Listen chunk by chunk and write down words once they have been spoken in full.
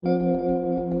Hey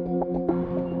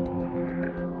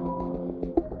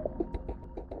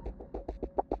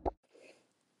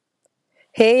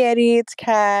Eddie, it's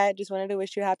Kat. Just wanted to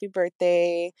wish you a happy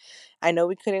birthday. I know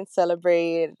we couldn't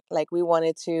celebrate like we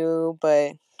wanted to,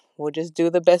 but we'll just do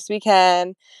the best we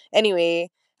can. Anyway,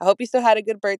 I hope you still had a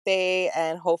good birthday,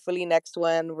 and hopefully next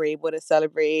one we're able to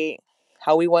celebrate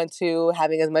how we want to,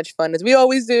 having as much fun as we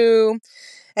always do.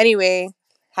 Anyway,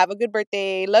 have a good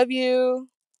birthday. Love you.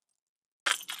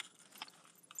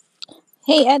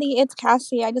 Hey Eddie, it's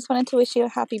Cassie. I just wanted to wish you a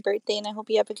happy birthday and I hope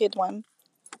you have a good one.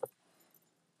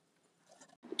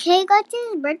 Can you go to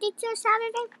his birthday to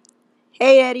Saturday?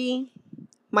 Hey Eddie,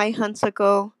 my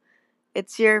hunsicle.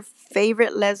 It's your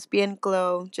favorite lesbian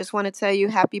glow. Just want to tell you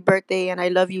happy birthday and I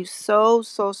love you so,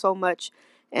 so, so much.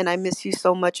 And I miss you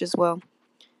so much as well.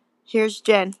 Here's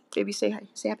Jen. Baby, say hi.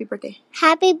 Say happy birthday.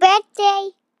 Happy birthday!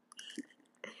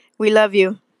 We love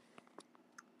you.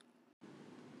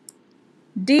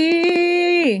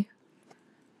 D.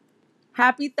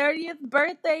 Happy 30th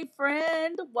birthday,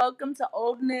 friend. Welcome to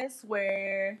Oldness,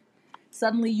 where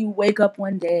suddenly you wake up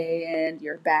one day and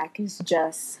your back is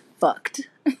just fucked.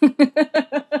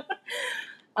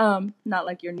 Not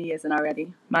like your knee isn't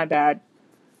already. My bad.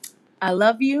 I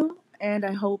love you, and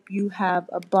I hope you have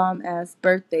a bomb ass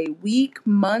birthday week,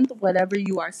 month, whatever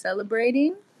you are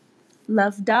celebrating.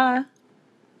 Love, da.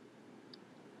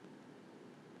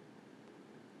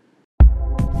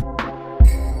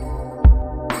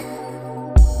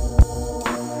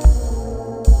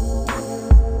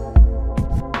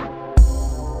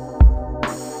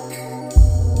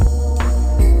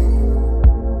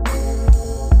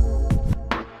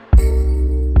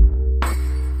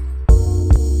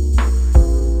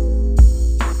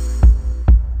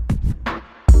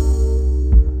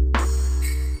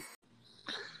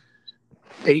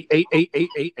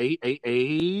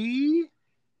 Hey.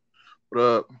 What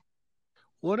up?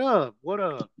 What up? What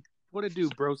up? What it do,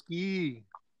 broski?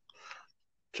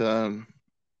 Chilling.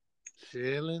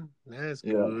 Chilling? That's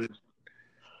Yeah. good.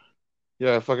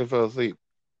 Yeah, I fucking fell asleep.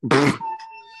 Because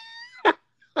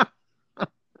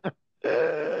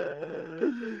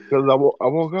I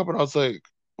woke up and I was like,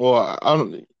 well, I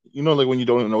don't, like when you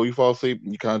don't know you fall asleep,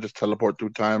 you kind of just teleport through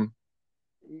time.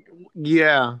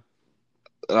 Yeah.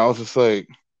 And I was just like,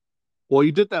 Well,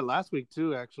 you did that last week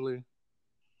too, actually.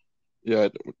 yeah,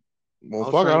 well, I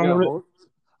was fuck, I trying to don't get a know. hold.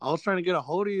 I was trying to get a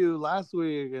hold of you last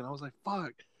week, and I was like,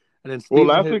 "Fuck!" And then Well,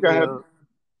 Steven hit me up.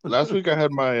 last week I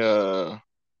had my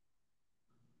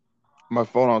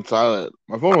phone on silent.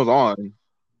 My phone was on.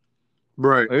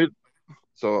 Right. Maybe,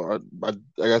 so I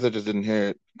guess I just didn't hear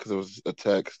it because it was a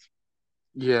text.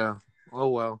 Yeah. Oh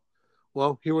well.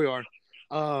 Well, here we are.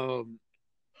 Um,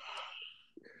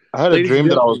 I had a ladies and dream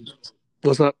that gentlemen,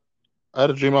 what's up? I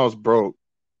had a dream I was broke.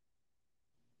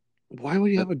 Why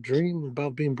would you have a dream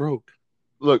about being broke?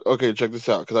 Look, okay, check this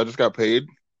out, because I just got paid.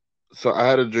 So I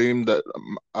had a dream that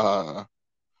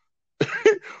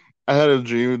I had a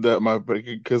dream that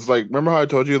because like remember how I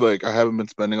told you like I haven't been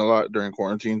spending a lot during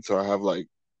quarantine, so I have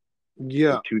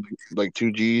Yeah. like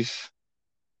two G's.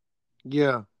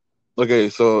 Yeah. Okay,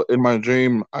 so in my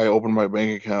dream I opened my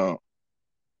bank account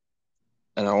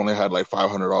and I only had like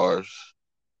 $500.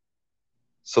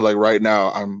 So like right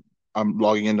now I'm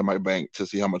logging into my bank to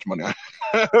see how much money I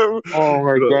have. Oh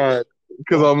my god.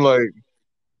 Because I'm like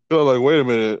wait a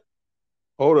minute,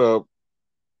 hold up,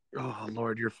 Oh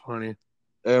Lord, you're funny.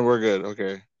 and we're good.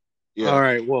 Okay, All yeah.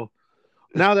 right. Well,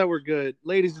 now that we're good,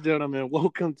 ladies and gentlemen,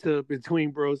 welcome to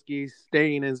Between Broskies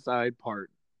Staying Inside Part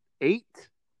 8.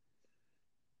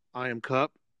 I am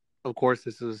Cup. Of course,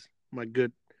 this is my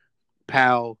good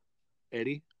pal,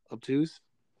 Eddie Obtuse.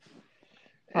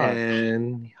 All right.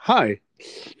 And hi.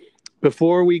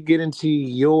 Before we get into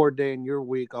your day and your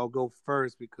week, I'll go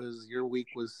first because your week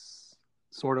was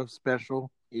sort of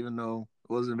special, even though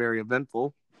it wasn't very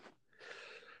eventful.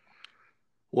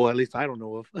 Well, at least I don't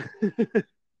know of.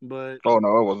 But Oh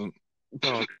no, it wasn't.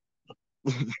 oh,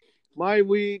 my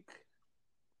week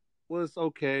was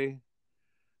okay.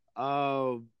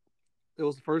 Um, it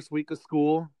was the first week of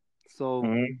school, so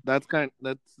Mhm. that's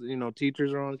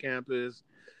teachers are on campus.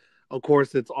 Of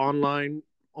course, it's online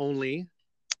only,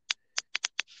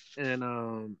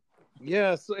 and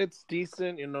yeah, so it's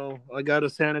decent. I got to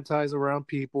sanitize around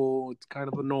people. It's kind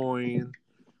of annoying,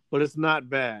 but it's not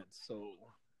bad. So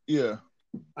Yeah.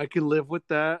 I can live with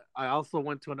that. I also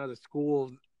went to another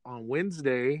school on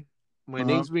Wednesday. My Uh-huh.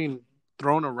 name's being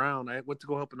thrown around. I went to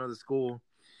go help another school.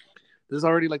 This is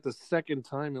already like the second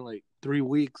time in like 3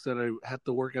 weeks that I had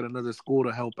to work at another school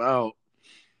to help out.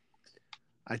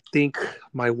 I think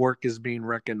my work is being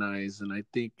recognized, and I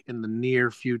think in the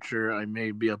near future I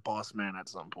may be a boss man at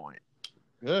some point.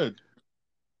 Good.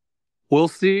 We'll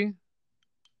see. I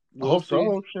We'll hope see.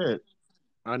 so. Shit.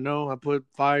 I know I put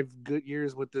 5 good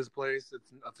years with this place.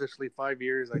 It's officially 5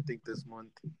 years, I think, this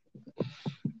month.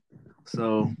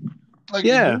 So, Like,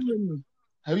 yeah.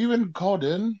 have you been called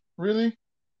in? Really?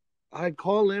 I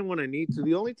call in when I need to.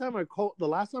 The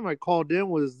last time I called in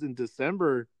was in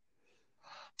December.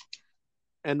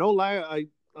 And no lie,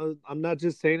 I'm not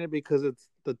just saying it because it's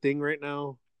the thing right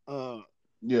now.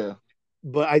 Yeah.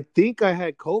 But I think I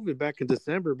had COVID back in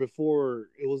December before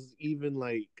it was even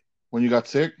like. When you got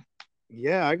sick?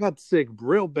 Yeah, I got sick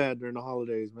real bad during the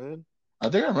holidays, man. I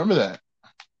think I remember that.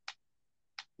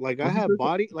 Like I had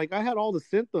all the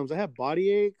symptoms. I had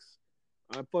body aches.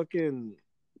 I fucking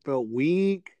felt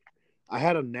weak. I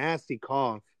had a nasty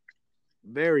cough.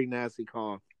 Very nasty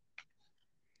cough.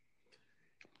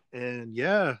 And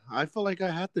yeah, I felt like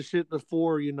I had the shit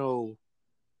before, when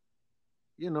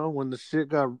the shit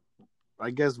got,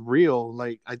 I guess, real.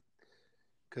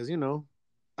 Because,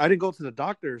 I didn't go to the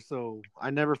doctor, so I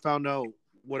never found out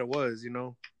what it was,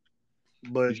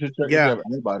 But You should check if you yeah, have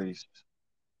antibodies.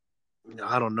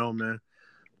 I don't know, man.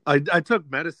 I took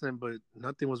medicine, but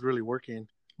nothing was really working.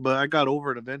 But I got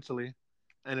over it eventually.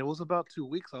 And it was about 2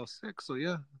 weeks I was sick. So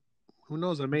yeah, who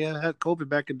knows? I may have had COVID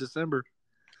back in December.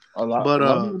 A lot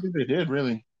of people think they did,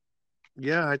 really.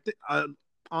 Yeah,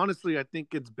 honestly, I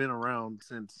think it's been around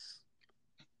since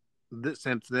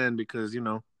then because,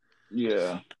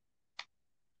 Yeah.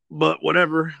 But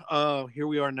whatever. Here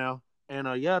we are now. And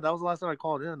yeah, that was the last time I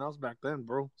called in. That was back then,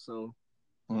 bro. So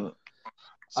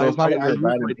So it's not like you're a use bad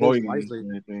my days employee wisely.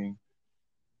 or anything.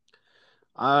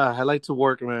 I like to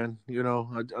work, man.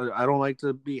 I don't like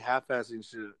to be half-assing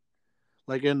shit.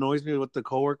 Like, it annoys me with the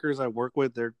coworkers I work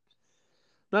with. They're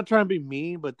not trying to be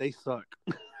mean, but they suck.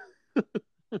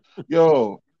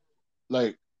 Yo,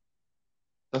 like,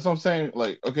 that's what I'm saying.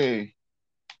 Like, okay,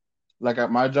 like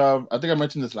at my job, I think I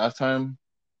mentioned this last time.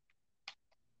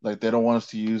 Like, they don't want us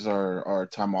to use our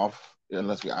time off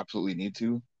unless we absolutely need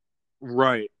to.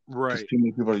 Right. Because too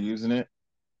many people are using it.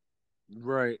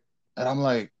 Right. And I'm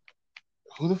like,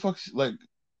 who the fuck's like?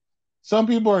 Some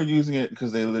people are using it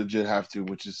because they legit have to,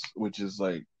 which is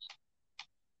like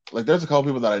there's a couple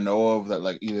people that I know of that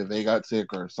like either they got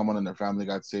sick or someone in their family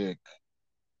got sick.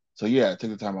 So yeah,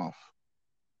 take the time off.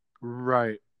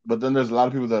 Right. But then there's a lot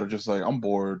of people that are just like, I'm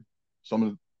bored, so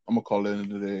I'm gonna call in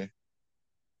today.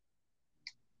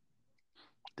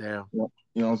 Damn. You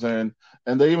know what I'm saying?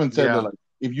 And they even said that like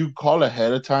if you call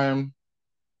ahead of time,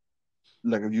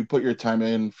 like if you put your time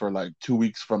in for like 2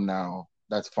 weeks from now,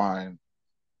 that's fine.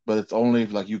 But it's only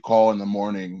if like you call in the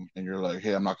morning and you're like,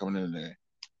 hey, I'm not coming in today.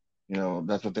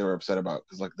 That's what they were upset about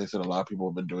because like they said a lot of people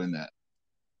have been doing that.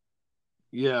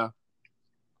 Yeah.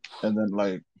 And then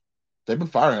like they've been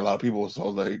firing a lot of people, so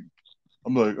like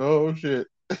I'm like, oh shit.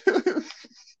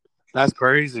 That's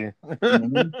crazy.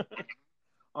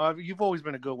 Mm-hmm. You've always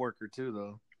been a good worker too,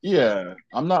 though. Yeah,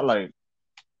 I'm not like,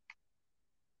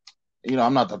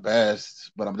 I'm not the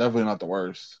best, but I'm definitely not the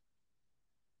worst.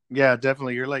 Yeah,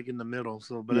 definitely. You're like in the middle.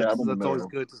 So, but Yeah, that's always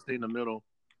good to stay in the middle.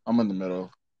 I'm in the middle.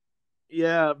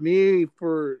 Yeah, me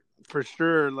for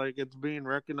sure. Like it's being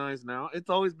recognized now. It's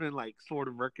always been like sort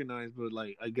of recognized, but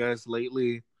like I guess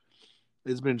lately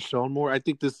it's been shown more. I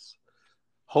think this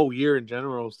whole year in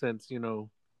general, since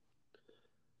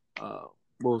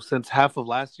since half of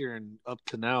last year and up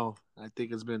to now, I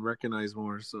think it's been recognized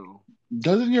more. So,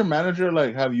 doesn't your manager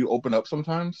like have you open up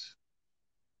sometimes?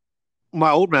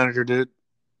 My old manager did.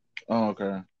 Oh,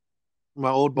 okay.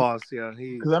 My old boss, yeah.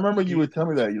 Because I remember you would tell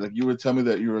me that you would tell me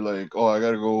that you were like, oh, I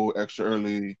gotta go extra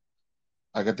early.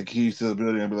 I got the keys to the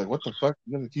building. I'd be like, what the fuck?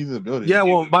 You got the keys to the building? Yeah,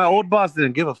 well, my old boss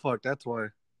didn't give a fuck. That's why.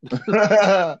 He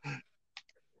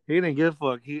didn't give a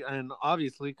fuck. And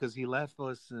obviously because he left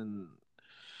us in,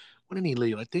 when did he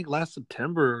leave? I think last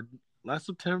September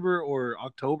or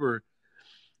October.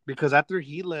 Because after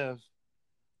he left,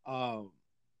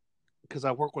 because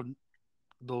I work with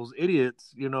those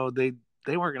idiots,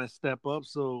 they weren't gonna step up,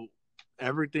 so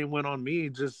everything went on me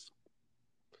just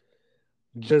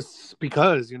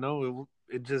because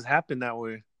it just happened that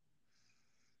way.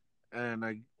 And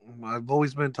I've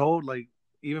always been told, like,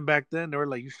 even back then they were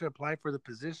like, you should apply for the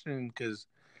position because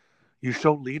you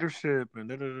show leadership and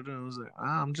da, da, da, da. I was like,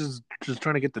 I'm just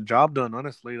trying to get the job done.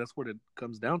 Honestly, that's what it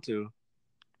comes down to.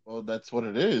 Well, that's what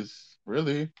it is,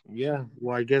 really. Yeah.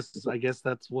 Well, I guess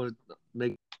that's what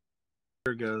makes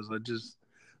it goes. I just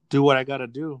do what I gotta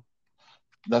do.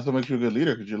 That's what makes you a good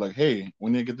leader because you're like, hey,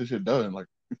 we need to get this shit done. Like,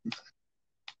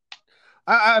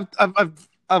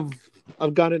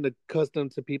 I've gotten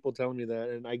accustomed to people telling me that,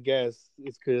 and I guess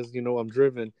it's because I'm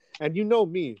driven, and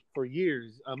me for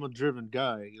years. I'm a driven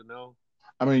guy.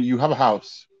 I mean, you have a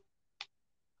house.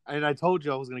 And I told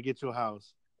you I was gonna get you a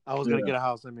house. I was gonna Yeah, get a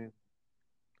house. I mean,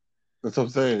 that's what I'm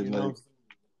saying. you Like know,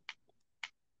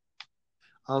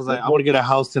 I was like, that's I'm what gonna get a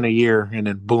house in a year, and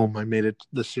then boom, I made it.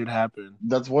 The shit happen.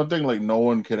 that's one thing. Like no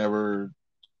one can ever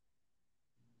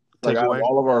like Take out of away,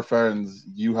 all of our friends,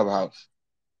 you have a house.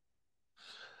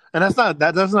 and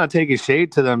that's not taking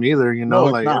shade to them either. You know, No,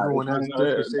 it's like not. It's everyone not. has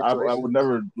different I would situations.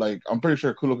 never like. I'm pretty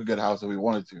sure Kulo could get a house if he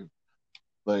wanted to.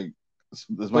 Like, this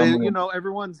my But money. you know,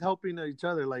 everyone's helping each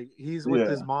other. Like he's with Yeah,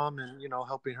 his mom, and you know,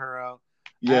 helping her out.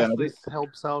 yeah, Ashley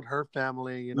helps out her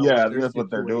family, you know, yeah. with I think their that's what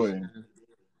they're doing. situation.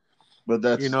 But You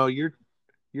that's know,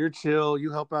 you're chill.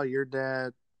 You help out your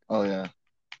dad, oh yeah,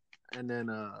 and then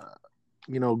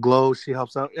you know, Glow, she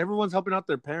helps out. Everyone's helping out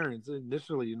their parents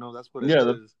initially. You know, that's what it yeah.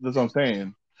 is. That's what I'm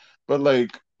saying. But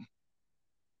like,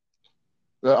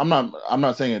 I'm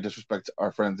not saying it disrespects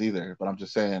our friends either. But I'm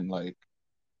just saying like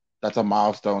that's a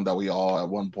milestone that we all at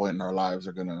one point in our lives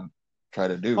are gonna try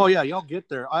to Oh do. yeah, y'all get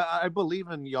there. I believe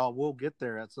in y'all. Will get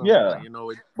there at some Yeah, point. You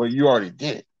know. but you already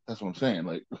did it. That's what I'm saying.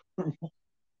 Like,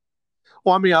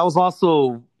 Well, I mean, I'm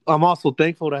also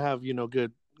thankful to have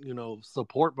good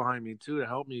support behind me too to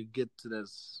help me get to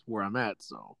this where I'm at.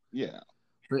 So, yeah.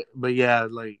 but yeah,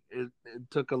 like it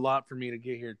took a lot for me to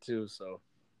get here too. So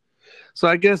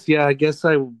I guess I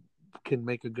can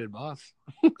make a good boss.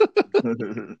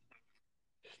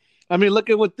 I mean, look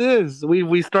at what this.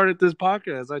 We started this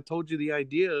podcast. I told you the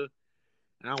idea,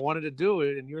 and I wanted to do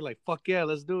it, and you're like, "Fuck yeah,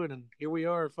 let's do it!" And here we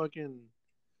are, fucking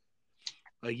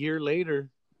a year later,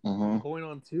 going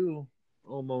on 2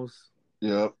 almost.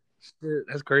 Yep. Shit,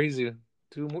 that's crazy.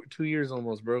 2 years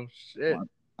almost, bro. Shit.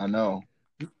 I know.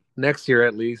 Next year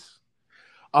at least.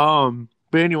 But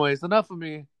anyways, enough of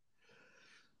me.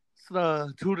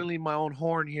 Tootling my own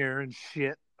horn here and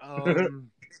shit.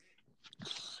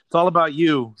 It's all about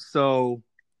you. So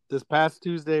this past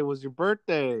Tuesday was your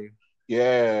birthday.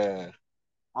 Yeah.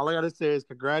 All I gotta say is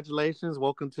congratulations.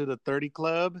 Welcome to the 30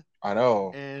 Club. I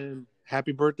know. And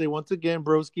happy birthday once again,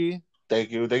 broski.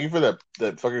 Thank you. Thank you for that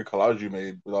fucking collage you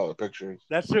made with all the pictures.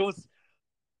 That shit was.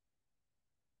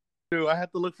 Dude, I had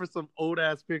to look for some old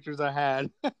ass pictures I had.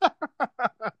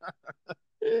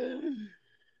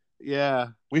 Yeah.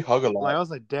 We hug a lot. Like I was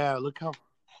like, damn, look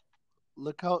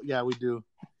how yeah, we do.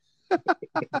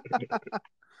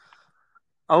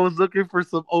 I was looking for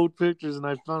some old pictures and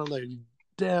I found like,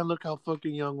 damn, look how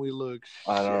fucking young we look.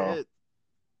 I know. Shit.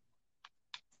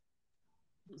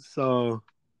 So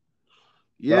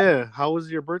yeah, how was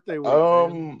your birthday week,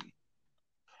 man?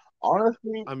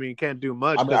 Honestly, I mean, can't do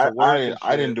much I mean, because of work and I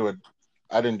shit. didn't do it.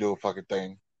 I didn't do a fucking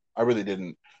thing. I really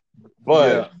didn't.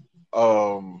 But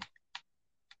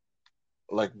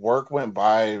like work went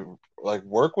by. Like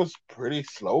work was pretty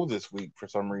slow this week for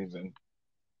some reason.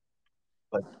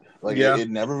 Like yeah. it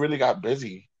never really got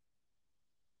busy.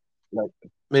 Like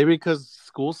maybe because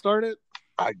school started.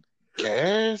 I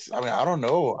guess. I mean, I don't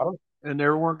know. And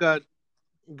everyone got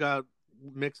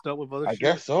mixed up with other I shit.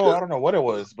 guess so. I don't know what it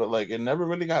was, but like it never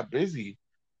really got busy.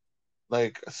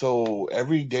 Like so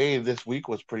every day this week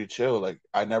was pretty chill. Like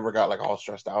I never got like all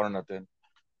stressed out or nothing.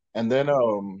 And then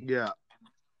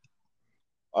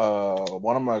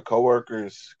one of my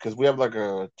coworkers, because we have like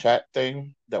a chat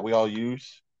thing that we all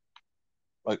use,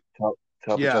 like to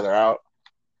help each other out.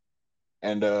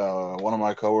 And one of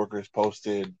my coworkers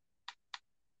posted,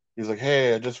 he's like,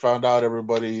 "Hey, I just found out,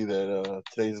 everybody, that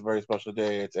today's a very special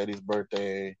day. It's Eddie's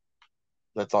birthday.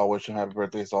 Let's all wish him happy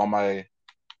birthday." So all my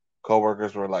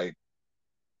coworkers were like,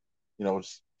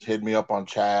 just hit me up on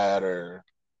chat or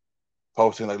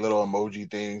posting like little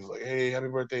emoji things like, "Hey, happy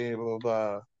birthday," blah blah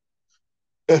blah.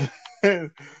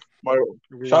 Shout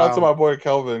out to my boy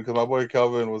Kelvin, because my boy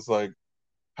Kelvin was like,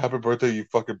 "Happy birthday, you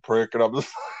fucking prick," and I'm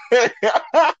just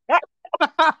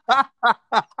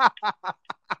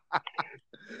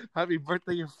happy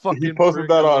birthday, you fucking. He posted prick.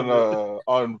 that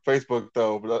on Facebook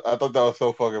though, but I thought that was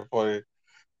so fucking funny.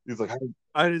 He's like,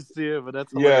 I didn't see it, but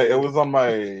that's hilarious. hilarious. It was on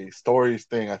my stories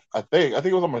thing. I think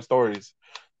it was on my stories.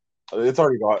 It's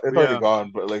already gone. It's already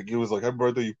gone. But like, he was like, "Happy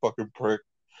birthday, you fucking prick,"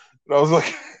 and I was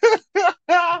like,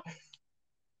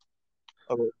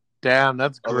 "Damn,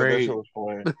 that's great." That shit was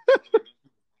funny.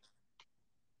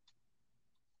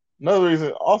 Another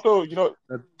reason, also, this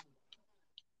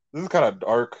is kind of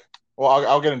dark. Well,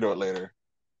 I'll get into it later.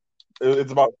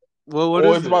 It's about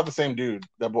it's about the same dude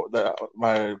that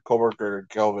my coworker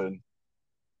Kelvin.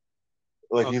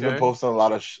 Like he's been posting a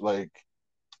lot of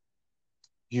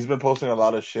he's been posting a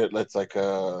lot of shit. That's like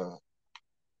I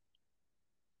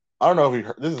don't know if you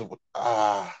heard. This is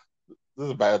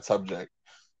a bad subject,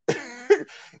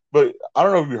 but I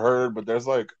don't know if you heard. But there's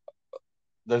like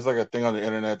there's like a thing on the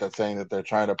internet that's saying that they're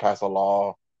trying to pass a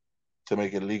law to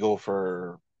make it legal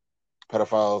for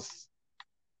pedophiles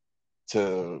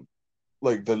to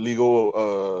like the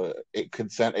legal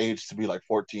consent age to be like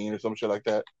 14 or some shit like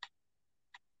that.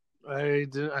 I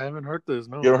haven't heard this.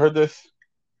 No. You ever heard this?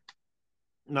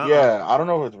 Nuh-uh. Yeah, I don't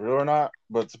know if it's real or not,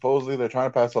 but supposedly they're trying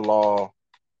to pass a law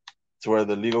to where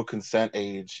the legal consent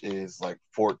age is like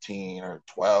 14 or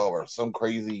 12 or some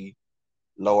crazy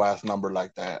low ass number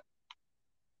like that.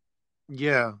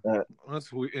 Yeah,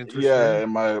 that's interesting. Yeah,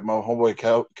 and my homeboy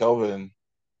Kelvin,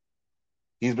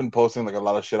 he's been posting like a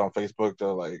lot of shit on Facebook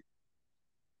to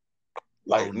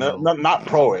not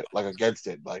pro it, like against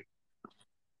it, like.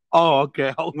 Oh,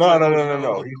 okay.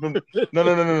 No. He's been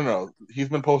no. He's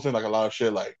been posting like a lot of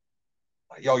shit, like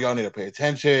yo, y'all need to pay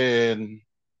attention.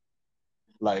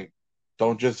 Like,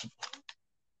 don't just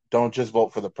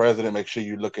vote for the president. Make sure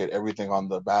you look at everything on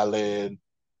the ballot.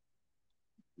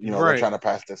 You know, they're trying to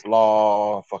pass this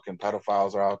law. Fucking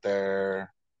pedophiles are out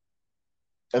there.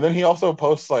 And then he also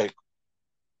posts like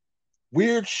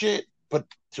weird shit, but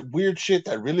weird shit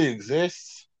that really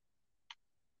exists.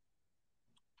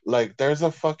 Like, there's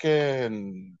a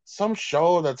fucking some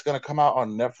show that's gonna come out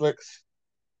on Netflix.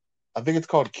 I think it's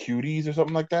called Cuties or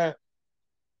something like that.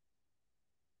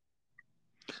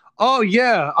 Oh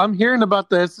yeah, I'm hearing about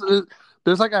this.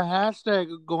 There's like a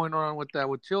hashtag going around with that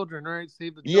with children, right?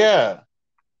 Save the children. Yeah.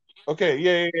 Okay.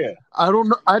 Yeah. I don't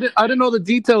know. I didn't know the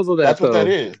details of that. That's what that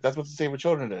is. That's what the Save the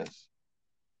Children is.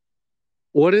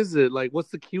 What is it? Like,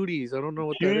 what's the Cuties? I don't know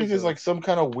what Cuties that is. Is like some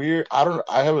kind of weird.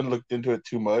 I haven't looked into it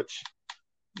too much,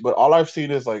 but all I've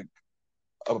seen is like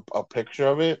a picture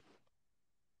of it,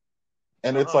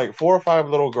 and it's like 4 or 5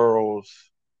 little girls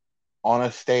on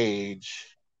a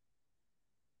stage,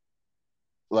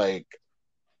 like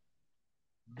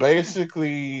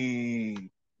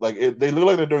basically, like they look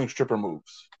like they're doing stripper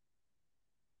moves.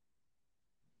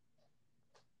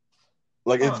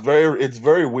 Like it's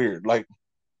very weird. Like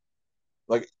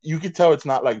you could tell it's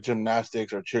not like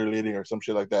gymnastics or cheerleading or some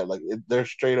shit like that. Like they're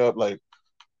straight up like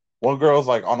one girl's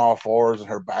like on all fours and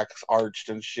her back's arched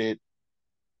and shit,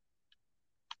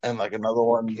 and like another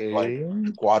one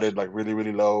like squatted like really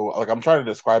really low. Like I'm trying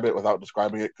to describe it without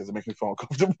describing it because it makes me feel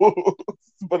uncomfortable.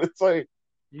 But it's like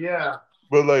yeah.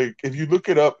 But like if you look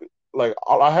it up, like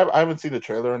I haven't seen the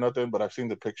trailer or nothing, but I've seen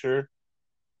the picture.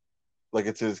 Like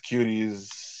it says Cuties.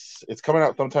 It's coming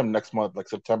out sometime next month, like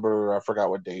September. I forgot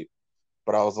what date.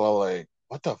 But I was all like,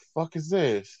 what the fuck is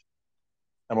this?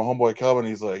 And my homeboy Kelvin,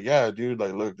 he's like, yeah, dude,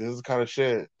 like, look, this is the kind of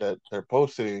shit that they're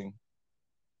posting.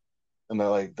 And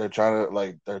they're trying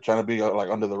to be like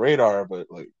under the radar, but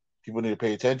like people need to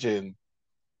pay attention.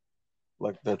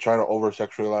 Like they're trying to over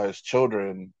sexualize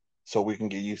children so we can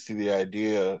get used to the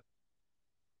idea.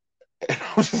 And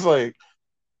I was just like,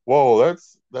 whoa,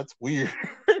 that's weird.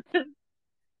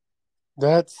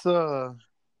 That's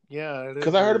yeah.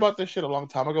 Because I heard about this shit a long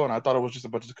time ago, and I thought it was just a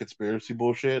bunch of conspiracy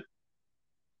bullshit.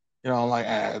 You know, I'm like,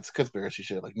 it's conspiracy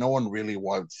shit. Like, no one really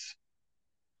wants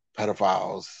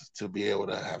pedophiles to be able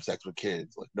to have sex with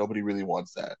kids. Like, nobody really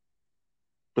wants that.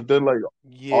 But then, like,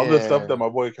 all the stuff that my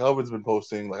boy Kelvin's been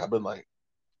posting, like, I've been like,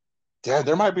 damn,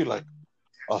 there might be like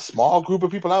a small group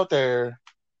of people out there.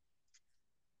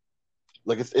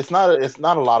 Like, it's not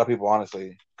a lot of people,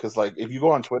 honestly. Because like, if you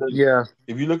go on Twitter,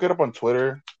 if you look it up on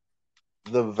Twitter,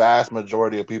 the vast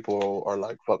majority of people are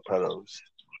like fuck pedos.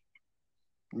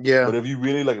 Yeah. But if you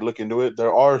really like look into it,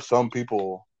 there are some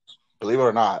people, believe it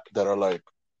or not, that are like,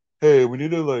 hey, we need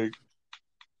to like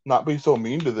not be so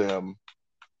mean to them.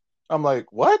 I'm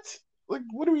like, what? Like,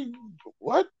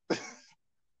 what?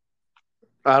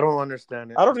 I don't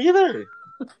understand it. I don't either.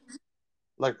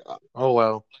 Like, oh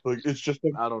well. Like it's just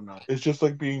like I don't know. It's just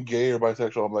like being gay or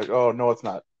bisexual. I'm like, oh no, it's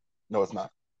not. No, it's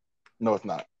not. No, it's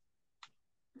not.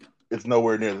 It's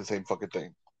nowhere near the same fucking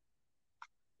thing.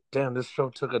 Damn, this show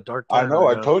took a dark turn. I know.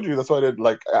 I told you. That's why I did.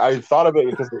 Like, I thought of it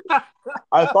because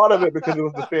it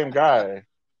was the same guy.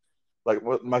 Like,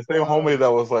 my same homie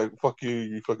that was like, "Fuck you,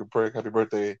 you fucking prick, happy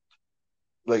birthday."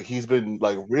 Like, he's been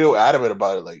like real adamant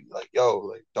about it. Like, yo,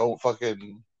 like, don't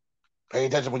fucking pay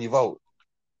attention when you vote.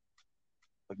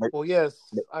 Like, well, yes,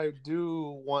 I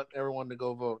do want everyone to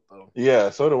go vote, though.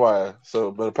 Yeah, so do I.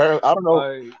 So, but apparently, I don't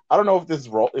know. I don't know if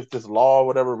this law or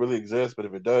whatever really exists, but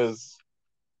if it does,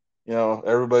 you know,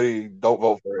 everybody don't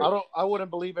vote for it. I wouldn't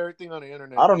believe everything on the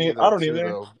internet. I don't either.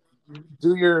 Though.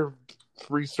 Do your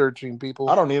researching, people.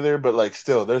 I don't either, but like,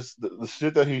 still, there's the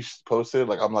shit that he posted.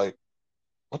 Like, I'm like,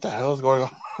 what the hell is going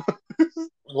on?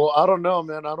 Well, I don't know,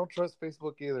 man. I don't trust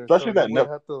Facebook either. Especially that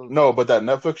no, but that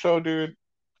Netflix show, dude.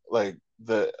 Like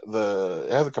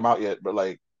it hasn't come out yet, but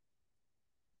like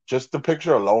just the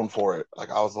picture alone for it.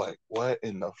 Like I was like, what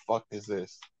in the fuck is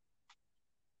this?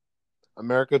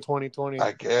 America 2020.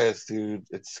 I guess, dude,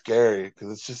 it's scary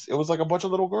because it was like a bunch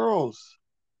of little girls.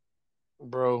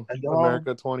 Bro, And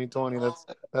America 2020.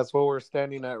 That's what we're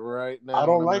standing at right I now in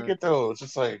don't like it America. though. It's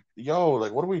just like, yo,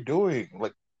 like what are we doing?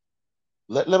 Like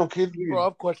let little kids be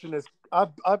Bro,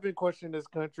 I've been questioning this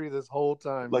country this whole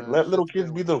time, like man. let little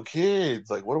kids be little kids.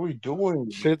 Like what are we doing?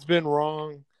 Shit's been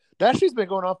wrong. That shit's been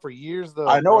going on for years though,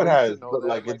 I know bro. it You has, should know but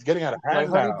like that. it's getting out of Like hand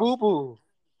Honey now. Boo Boo.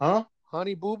 Huh?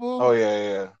 Honey Boo Boo? Oh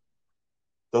yeah.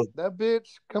 That bitch.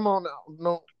 Come on now.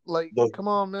 No, like, Those come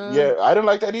on, man. yeah, I didn't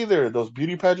like that either. Those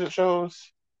beauty pageant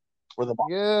shows where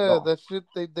Yeah, that shit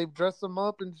they dress them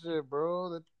up and shit,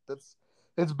 bro. That's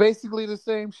it's basically the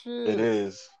same shit. it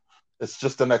is. It's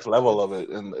just the next level of it,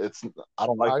 and I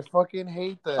don't like. I fucking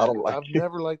hate that. I don't like I've it.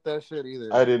 never liked that shit either.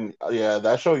 I didn't. Yeah,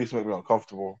 that show used to make me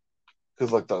uncomfortable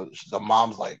because like the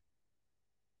moms, like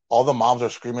all the moms are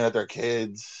screaming at their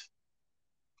kids.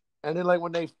 And then like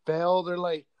when they fail, they're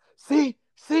like, see,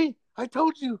 I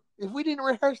told you, if we didn't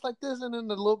rehearse like this, and then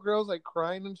the little girl's like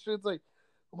crying and shit, it's like,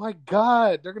 oh my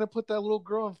god, they're gonna put that little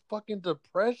girl in fucking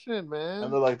depression, man.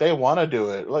 And they're like, they want to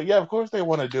do it. Like, yeah, of course they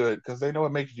want to do it because they know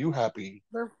it makes you happy.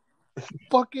 They're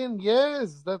fucking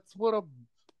yes, that's what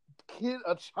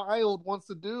a child wants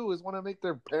to do, is want to make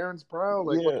their parents proud.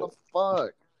 Like, what the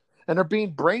fuck? And they're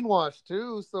being brainwashed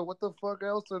too. So what the fuck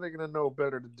else are they gonna know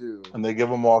better to do? And they give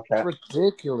them all It's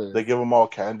ridiculous. They give them all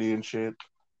candy and shit.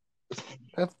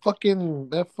 That fucking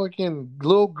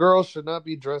little girl should not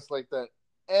be dressed like that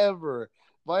ever.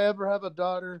 If I ever have a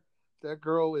daughter, that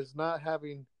girl is not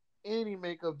having any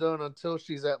makeup done until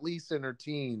she's at least in her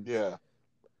teens. Yeah.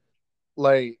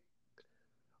 Like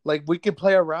we can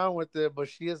play around with it, but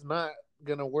she is not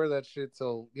gonna wear that shit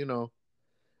till, you know.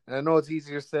 And I know it's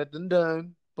easier said than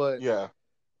done, but yeah,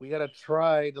 we gotta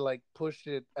try to like push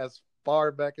it as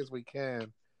far back as we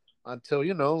can until,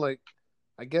 you know, like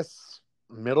I guess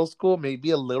middle school,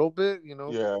 maybe a little bit, you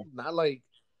know. Yeah.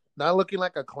 Not looking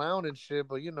like a clown and shit,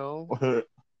 but you know.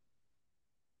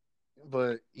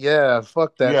 But yeah,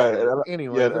 fuck that. Yeah.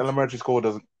 Anyway, Elementary school,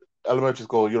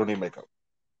 you don't need makeup.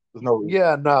 There's no reason.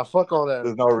 Yeah, nah, fuck all that.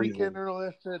 There's no reason. And all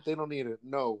that shit, they don't need it.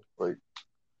 No. Like.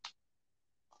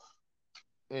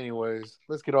 Anyways,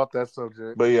 let's get off that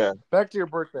subject. But yeah, back to your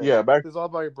birthday. Yeah, It's all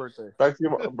about your birthday. Back to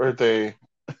your birthday.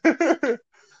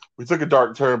 We took a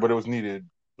dark turn, but it was needed.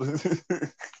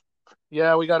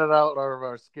 Yeah, we got it out of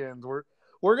our skins.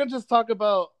 We're gonna just talk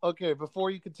about, okay,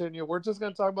 before you continue, we're just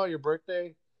gonna talk about your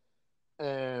birthday,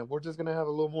 and we're just gonna have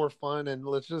a little more fun, and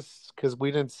let's just, because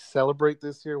we didn't celebrate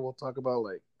this year, we'll talk about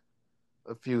like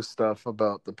a few stuff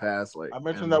about the past. Like I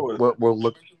mentioned that we'll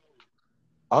look.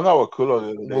 I hung out with Kulo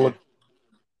the other day.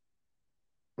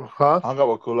 Huh? I hung out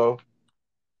with Kulo.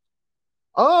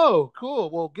 Oh, cool.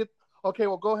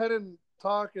 We'll go ahead and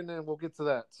talk, and then we'll get to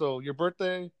that. So your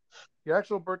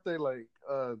actual birthday, like,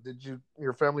 did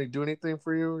your family do anything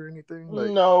for you or anything?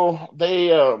 Like, no, they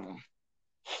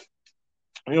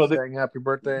they saying happy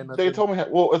birthday. And they told me,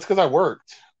 well, it's because I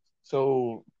worked,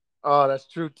 so. Oh, that's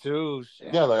true too.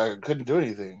 Shit. Yeah, like I couldn't do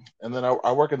anything, and then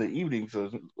I work in the evening, so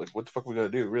like, what the fuck we gonna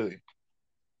do, really?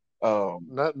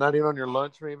 Not even on your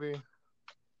lunch, maybe.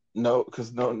 No,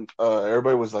 because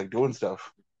everybody was like doing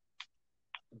stuff.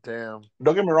 Damn.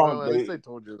 Don't get me wrong. Well, at least they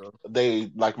told you though.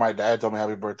 They, like, my dad told me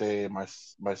happy birthday. My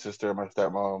sister, my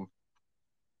stepmom,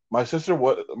 my sister,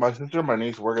 and my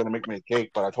niece were gonna make me a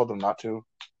cake, but I told them not to.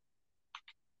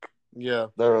 Yeah.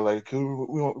 They were like,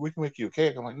 we can make you a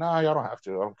cake. I'm like, nah, y'all don't have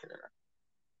to. I don't care.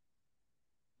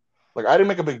 Like, I didn't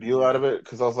make a big deal out of it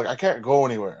because I was like, I can't go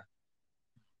anywhere.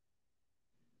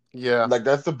 Yeah. Like,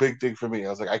 that's the big thing for me. I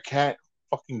was like, I can't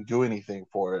fucking do anything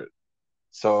for it.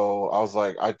 So I was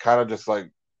like, I kind of just like,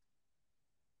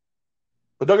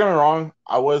 but don't get me wrong,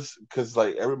 I was, because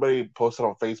like everybody posted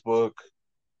on Facebook.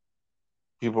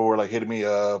 People were like hitting me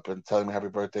up and telling me happy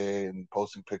birthday and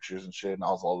posting pictures and shit. And I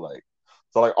was all like,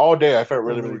 so like all day I felt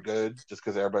really, really good just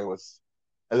because everybody was.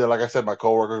 And then, like I said, my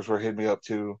coworkers were hitting me up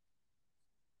too.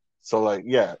 So like,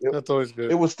 yeah, that's always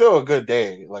good. It was still a good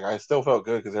day. Like, I still felt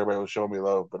good because everybody was showing me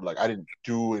love, but like I didn't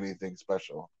do anything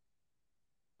special.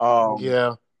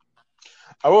 Yeah.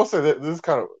 I will say that this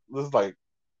is like,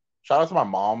 shout out to my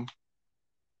mom,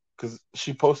 because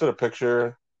she posted a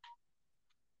picture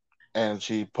and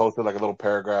she posted like a little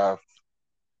paragraph,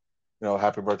 you know,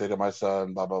 happy birthday to my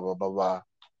son, blah, blah, blah, blah, blah.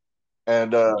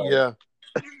 And yeah,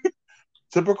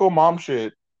 typical mom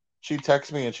shit. She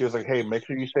texted me and she was like, hey, make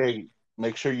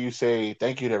sure you say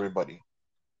thank you to everybody.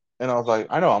 And I was like,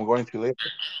 I know, I'm going to later.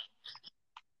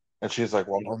 And she's like,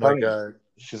 well, oh my God.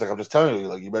 She's like, I'm just telling you,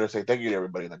 like, you better say thank you to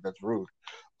everybody. Like, that's rude.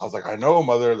 I was like, I know,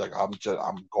 mother. Like, I'm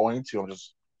going to. I'm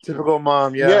just Typical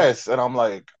mom, yeah. yes, and I'm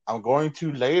like, I'm going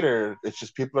to later. It's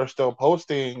just people are still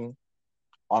posting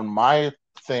on my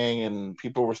thing, and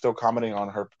people were still commenting on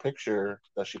her picture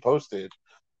that she posted.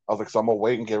 I was like, so I'm gonna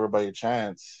wait and give everybody a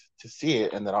chance to see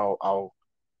it, and then I'll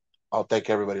thank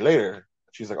everybody later.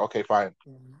 She's like, okay, fine.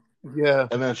 Yeah.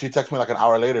 And then she texts me like an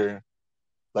hour later,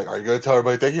 like, are you gonna tell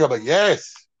everybody thank you? I'm like,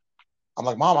 yes. I'm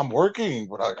like, Mom, I'm working,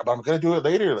 but I'm gonna do it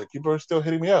later. Like, people are still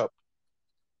hitting me up.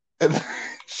 And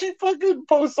she fucking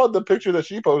posts on the picture that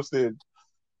she posted.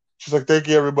 She's like, thank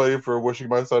you everybody for wishing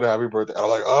my son a happy birthday. And I'm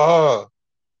like, oh,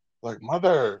 like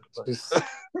mother.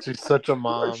 She's such a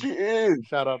mom. Like, she is.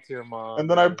 Shout out to your mom. And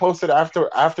then dude. I posted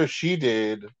after she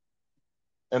did,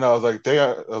 and I was like,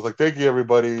 thank you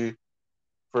everybody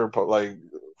for I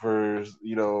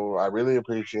really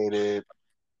appreciate it.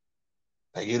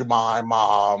 Thank you to my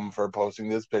mom for posting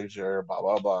this picture, blah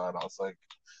blah blah. And I was like,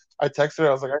 I texted her.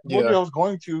 I was like, I told you I was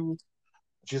going to.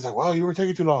 She's like, well, you were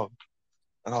taking too long.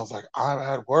 And I was like, I'm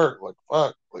at work. Like,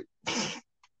 fuck. Like,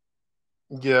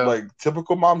 yeah. Like,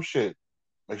 typical mom shit.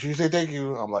 Make sure you say thank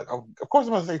you. I'm like, of course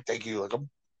I'm going to say thank you. Like, I'm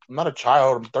not a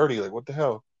child. I'm 30. Like, what the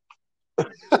hell?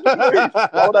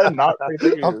 Why would I not say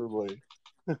thank you?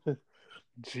 Like,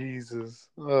 Jesus.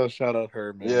 Oh, shout out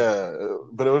her, man. Yeah.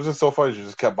 But it was just so funny. She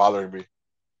just kept bothering me.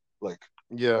 Like,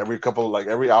 yeah.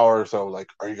 Every hour or so, like,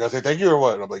 are you going to say thank you or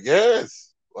what? And I'm like, yes.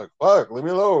 Like, fuck, leave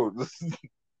me alone.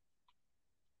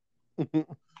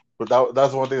 But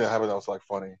that's one thing that happened that was like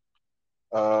funny.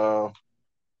 Other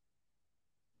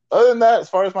than that, as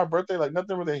far as my birthday, like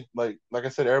nothing really like I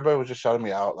said, everybody was just shouting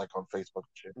me out like on Facebook and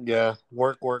shit. Yeah,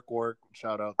 work.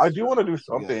 Shout out. I do want to do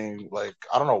something like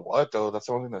I don't know what though. That's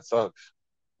the only thing that sucks.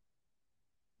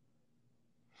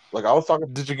 Like I was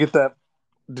talking. Did you get that?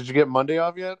 Did you get Monday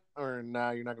off yet, or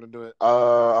nah? You're not gonna do it.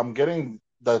 I'm getting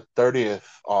the 30th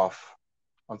off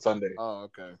on Sunday. Oh,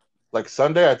 okay. Like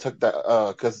Sunday, I took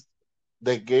that because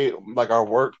they gave like our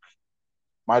work.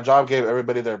 My job gave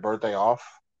everybody their birthday off.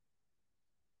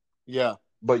 Yeah.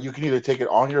 But you can either take it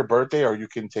on your birthday or you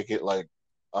can take it like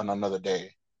on another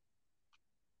day.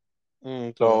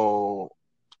 Okay. So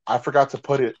I forgot to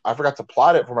plot it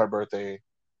for my birthday.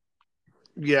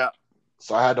 Yeah.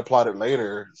 So I had to plot it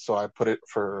later. So I put it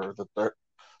for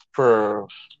for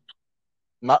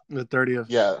not the 30th.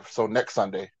 Yeah. So next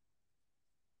Sunday.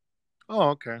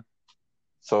 Oh, okay.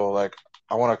 So like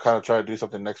I want to kind of try to do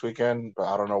something next weekend, but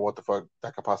I don't know what the fuck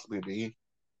that could possibly be.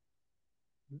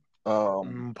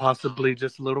 Possibly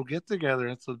just a little get together.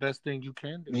 It's the best thing you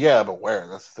can do. Yeah, but where?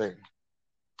 That's the thing.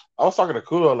 I was talking to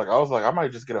Kulo, like I was like, I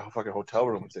might just get a fucking hotel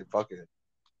room and say fuck it.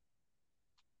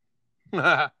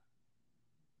 Because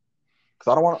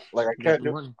I don't want like I can't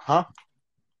do money. Huh?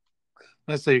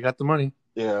 Let's say you got the money.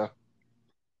 Yeah.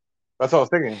 That's what I was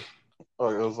thinking.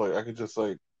 Like, it was like I could just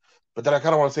like but then I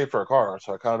kinda want to save for a car,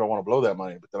 so I kinda don't want to blow that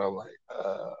money. But then I'm like,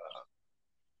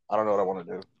 I don't know what I want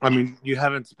to do. I mean, you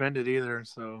haven't spent it either,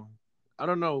 so I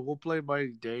don't know. We'll play by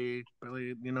day,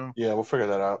 Yeah, we'll figure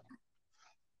that out.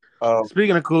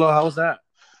 Speaking of Kulo, how was that?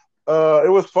 It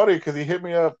was funny because he hit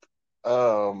me up.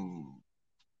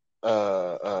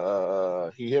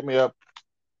 He hit me up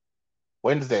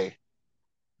Wednesday.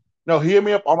 No, he hit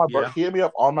me up on my he hit me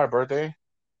up on my birthday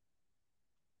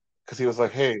because he was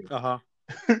like, "Hey,"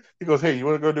 he goes, "Hey, you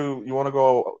want to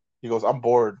go?" He goes, "I'm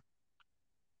bored."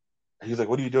 He's like,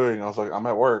 "What are you doing?" I was like, "I'm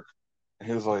at work." And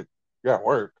he was like, "You're at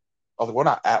work?" I was like, "Well,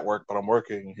 not at work, but I'm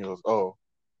working." And he goes, "Oh."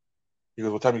 He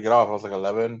goes, "What time you get off?" I was like,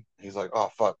 11. He's like, "Oh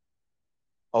fuck."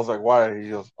 I was like, "Why?" He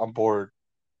goes, "I'm bored."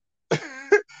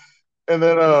 And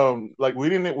then like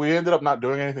we ended up not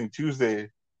doing anything Tuesday,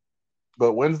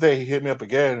 but Wednesday he hit me up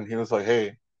again and he was like, "Hey,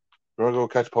 you wanna go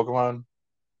catch Pokemon?"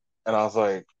 And I was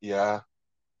like, "Yeah."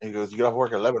 And he goes, "You get off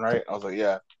work at 11, right?" I was like,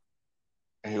 "Yeah."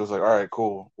 And he was like, "All right,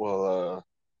 cool. Well,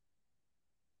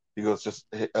 he goes, just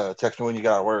text me when you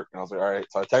get out of work." And I was like, "All right."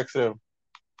 So I texted him,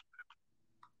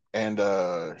 and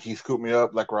he scooped me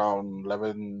up like around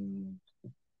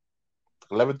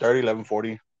 11:30,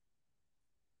 11:40.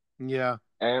 Yeah.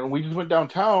 And we just went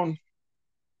downtown,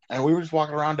 and we were just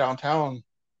walking around downtown,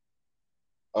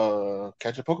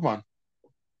 catching Pokemon.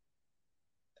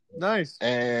 Nice.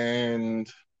 And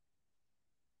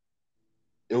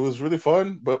it was really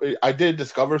fun, but I did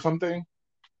discover something.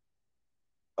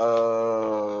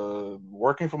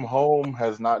 Working from home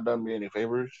has not done me any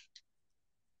favors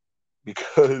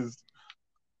because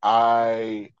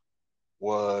I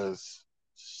was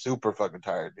super fucking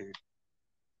tired, dude.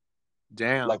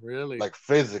 Damn, really? Like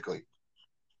physically.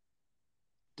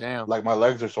 Damn. Like my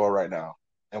legs are sore right now.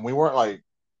 And we weren't like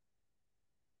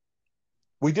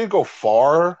we did go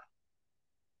far,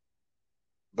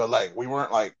 but like we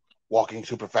weren't like walking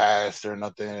super fast or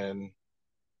nothing.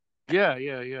 Yeah.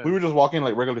 We were just walking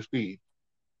like regular speed.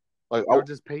 Like They were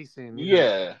just pacing.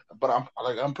 yeah, but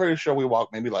I'm pretty sure we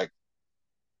walked maybe like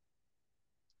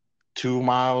 2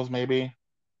 miles, maybe.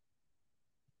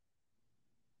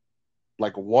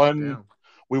 Like one, Damn.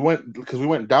 we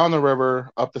went down the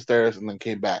river, up the stairs, and then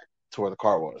came back to where the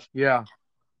car was. Yeah.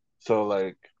 So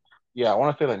like, yeah, I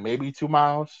want to say like maybe 2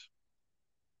 miles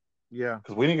Yeah.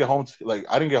 because we didn't get home.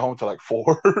 I didn't get home till like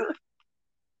 4.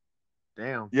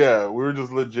 Damn. Yeah, we were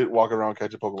just legit walking around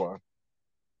catching Pokemon.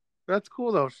 That's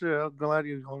cool though. Shit, I'm glad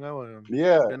you hung out with him.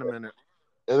 Yeah, Been a minute.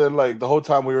 and then like the whole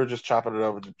time we were just chopping it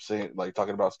up and saying like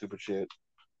talking about stupid shit.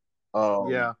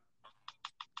 Yeah.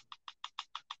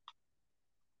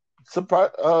 Surprise!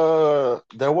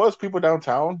 There was people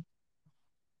downtown.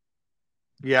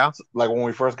 Yeah. Like when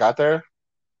we first got there.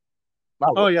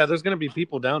 Oh yeah, there's gonna be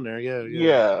people down there. Yeah.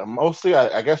 Yeah, mostly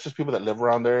I guess just people that live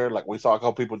around there. Like we saw a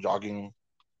couple people jogging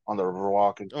on the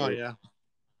Riverwalk and Oh shit. yeah.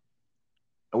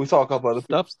 And we saw a couple other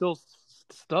people.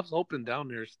 Stuff's open down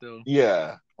there still.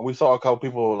 Yeah, and we saw a couple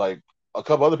people like a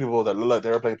couple other people that looked like they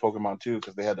were playing Pokemon too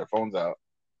because they had their phones out.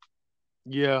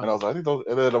 Yeah. And I was like, I think those.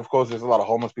 And then of course there's a lot of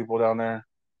homeless people down there.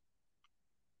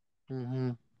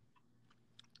 Mm-hmm.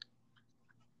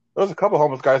 There's a couple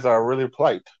homeless guys that are really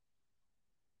polite.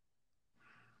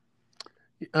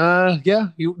 Yeah.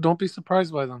 You don't be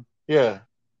surprised by them. Yeah,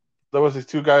 there was these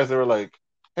 2 guys that were like,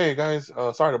 "Hey guys,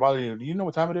 sorry to bother you. Do you know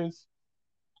what time it is?"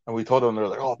 And we told them. They're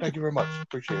like, "Oh, thank you very much,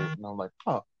 appreciate it." And I'm like,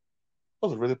 "Oh,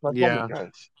 those are really polite homeless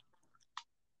guys."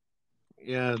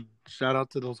 Yeah. Shout out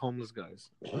to those homeless guys.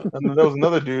 And then there was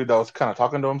another dude that was kind of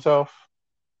talking to himself.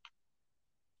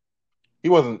 He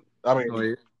wasn't. I mean, Oh,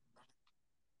 yeah.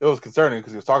 it was concerning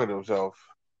because he was talking to himself.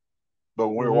 But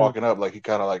when we were Mhm. walking up, like he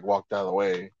kind of like walked out of the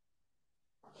way,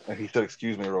 and he said,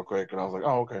 "Excuse me," real quick, and I was like,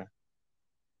 "Oh, okay."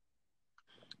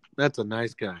 That's a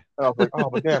nice guy. And I was like, "Oh,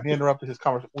 but damn, he interrupted his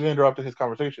We interrupted his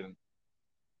conversation."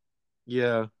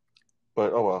 Yeah.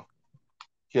 But oh well,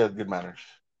 he has good manners.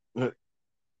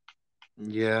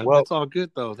 Yeah. Well, That's all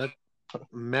good though. That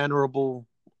mannerable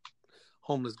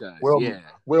homeless guys. Yeah.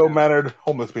 well-mannered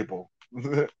homeless people.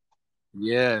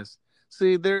 Yes.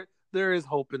 See, there is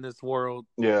hope in this world.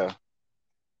 Yeah.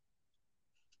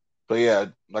 But yeah,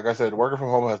 like I said, working from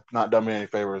home has not done me any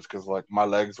favors because like my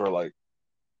legs are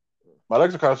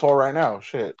kind of sore right now.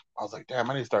 Shit. I was like,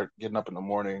 damn, I need to start getting up in the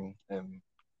morning and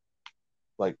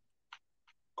like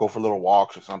go for little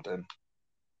walks or something.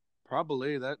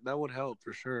 Probably that would help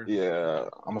for sure. Yeah,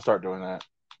 I'm gonna start doing that.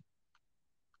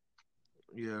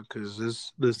 Yeah, because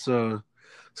this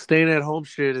staying at home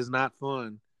shit is not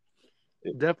fun.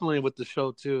 Definitely with the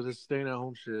show too. This staying at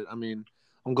home shit. I mean,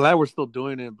 I'm glad we're still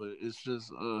doing it, but it's just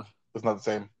It's not the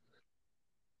same.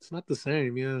 It's not the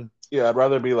same. Yeah. Yeah, I'd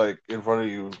rather be like in front of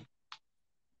you.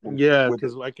 Yeah,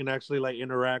 because I can actually like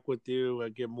interact with you. I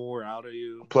get more out of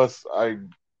you. Plus, I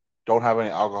don't have any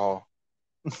alcohol.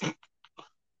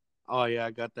 Oh yeah,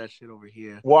 I got that shit over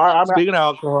here. Well, Speaking of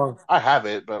alcohol, I have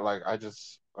it, but like I don't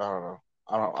know.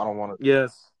 I don't want to.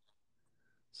 Yes.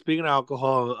 Speaking of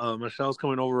alcohol, Michelle's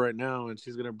coming over right now, and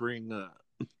she's gonna bring.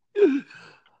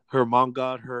 Her mom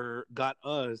got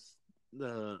us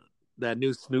that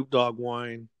new Snoop Dogg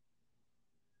wine.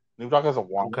 Snoop Dogg has a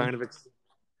wine.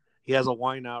 He has a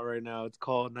wine out right now. It's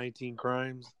called 19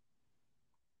 Crimes.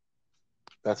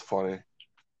 That's funny.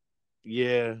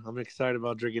 Yeah, I'm excited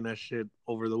about drinking that shit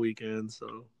over the weekend.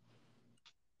 So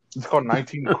it's called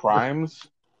 19 Crimes.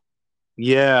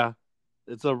 Yeah,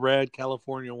 it's a red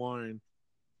California wine.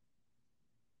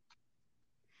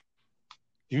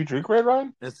 Do you drink red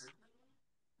wine?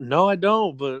 No, I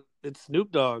don't. But it's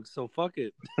Snoop Dogg, so fuck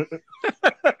it.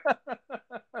 I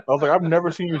was like, I've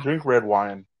never seen you drink red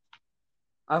wine.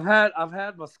 I've had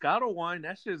Moscato wine.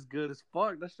 That shit's good as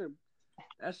fuck.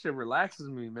 That shit relaxes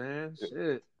me, man.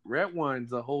 Shit, red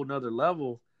wine's a whole nother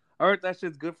level. I heard that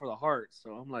shit's good for the heart.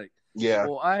 So I'm like, yeah.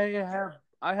 Well,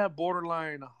 I have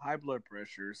borderline high blood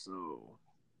pressure, so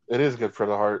it is good for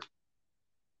the heart.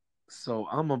 So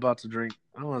I'm about to drink.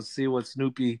 I want to see what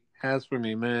Snoopy has for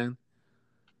me, man.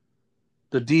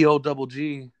 The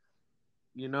DOGG,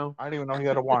 you know? I didn't even know he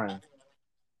had a wine.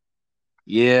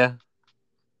 Yeah.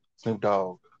 Snoop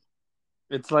Dogg.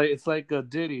 It's like a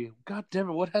Diddy. God damn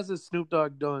it! What has this Snoop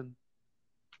Dogg done?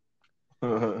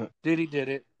 Diddy did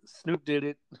it. Snoop did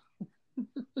it.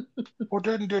 What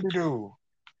didn't Diddy do?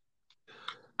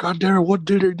 God damn it! What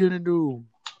did he didn't do?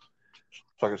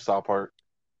 It's like a South Park.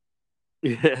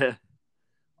 Yeah.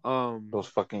 Those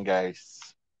fucking guys.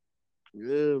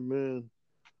 Yeah, man.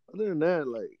 Other than that,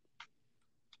 like,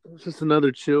 it's just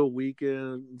another chill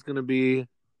weekend. It's gonna be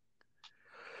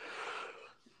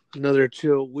Another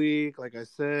chill week. Like I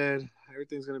said,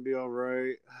 everything's gonna be all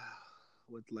right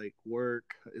with like work.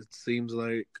 It seems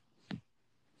like,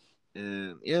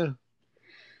 and yeah,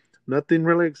 nothing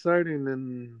really exciting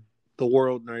in the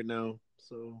world right now.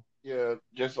 So Yeah,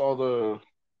 just all the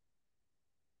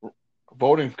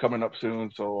voting's coming up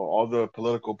soon, so all the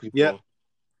political yeah, people.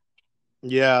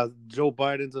 yeah. Joe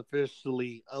Biden's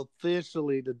officially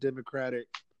the Democratic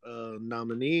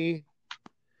nominee.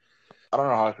 I don't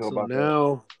know how I feel So about that.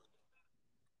 now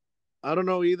I don't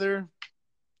know either.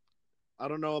 I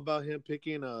don't know about him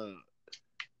picking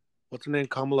what's her name,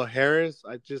 Kamala Harris.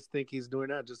 I just think he's doing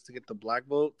that just to get the black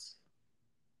votes.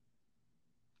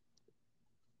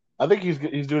 I think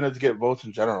he's doing it to get votes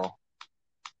in general.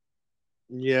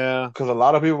 Yeah, Because a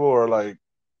lot of people are like,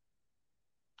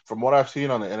 from what I've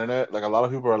seen on the internet, like a lot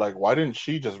of people are like, why didn't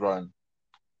she just run?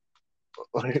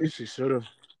 Like, she should have.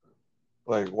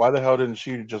 why the hell didn't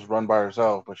she just run by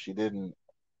herself? But she didn't.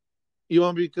 You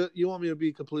want me to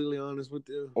be completely honest with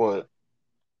you? What?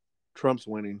 Trump's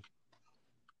winning.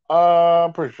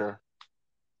 I'm pretty sure.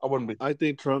 I wouldn't be. I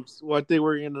think Trump's. Well, I think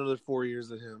we're in another 4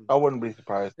 years of him. I wouldn't be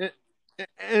surprised.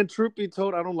 And truth be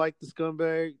told, I don't like the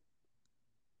scumbag,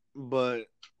 but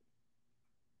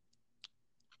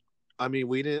I mean,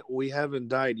 we haven't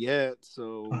died yet,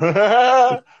 so.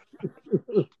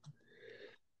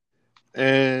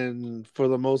 And for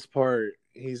the most part,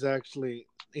 I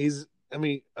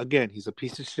mean, again, he's a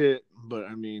piece of shit, but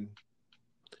I mean,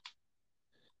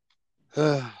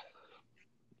 I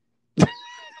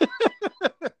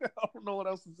don't know what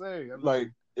else to say. I mean,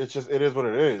 Like, it's just, it is what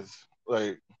it is.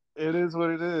 Like, it is what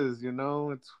it is,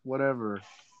 it's whatever.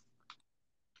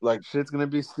 Like, shit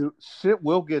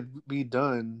will be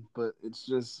done, but it's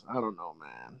just, I don't know,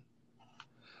 man.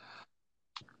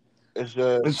 It's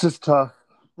just tough.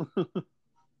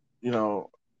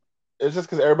 It's just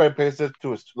because everybody pays attention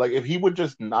to us. Like, if he would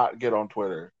just not get on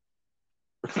Twitter.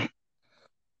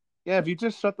 Yeah, if you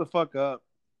just shut the fuck up,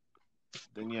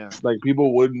 then yeah. Like,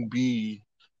 people wouldn't be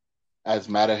as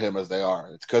mad at him as they are.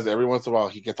 It's because every once in a while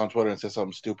he gets on Twitter and says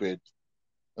something stupid.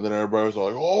 And then everybody's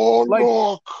like, oh,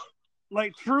 look.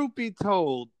 Like, truth be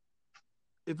told,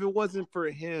 if it wasn't for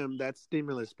him, that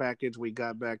stimulus package we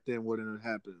got back then wouldn't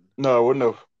have happened. No, it wouldn't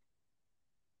have.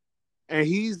 And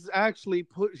he's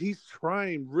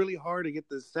trying really hard to get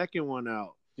the second one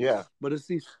out. Yeah. But it's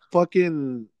these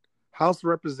fucking House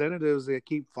representatives that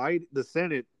keep fighting, the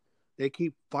Senate, they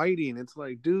keep fighting. It's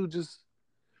like, dude, just,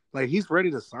 like, he's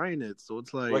ready to sign it. So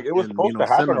it's like it was supposed to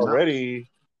happen already.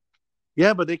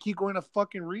 Yeah, but they keep going to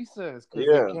fucking recess because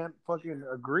they can't fucking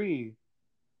agree.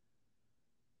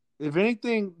 If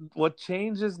anything, what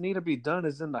changes need to be done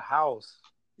is in the House.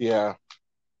 Yeah.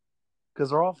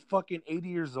 Because they're all fucking 80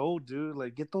 years old, dude.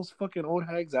 Like, get those fucking old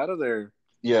hags out of there.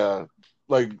 Yeah.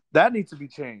 Like, that needs to be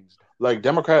changed. Like,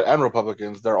 Democrat and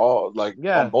Republicans, they're all, like,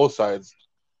 on both sides.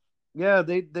 Yeah,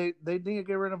 they need to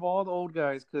get rid of all the old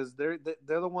guys because they're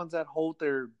the ones that hold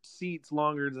their seats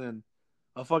longer than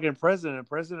a fucking president. A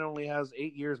president only has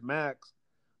 8 years max.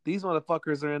 These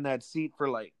motherfuckers are in that seat for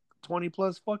like 20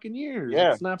 plus fucking years.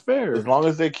 Yeah. It's not fair. As long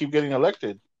as they keep getting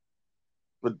elected.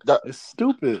 But it's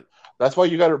stupid. That's why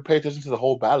you got to pay attention to the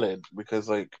whole ballot because,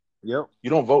 like, you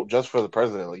don't vote just for the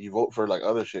president. Like, you vote for, like,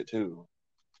 other shit too.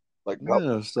 Like,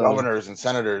 governors and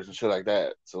senators and shit like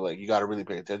that. So, like, you got to really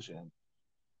pay attention.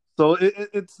 So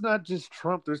it's not just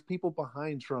Trump. There's people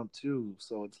behind Trump too.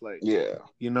 So it's like, yeah,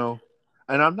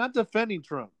 and I'm not defending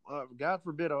Trump. God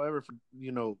forbid I'll ever, he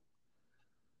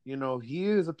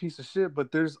is a piece of shit.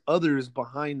 But there's others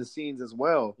behind the scenes as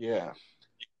well. Yeah,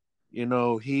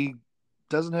 he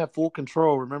doesn't have full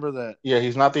control. Remember that. Yeah,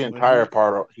 he's not the entire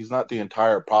part. He's not the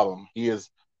entire problem. He is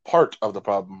part of the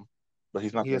problem, but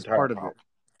he's not the entire part problem. of it.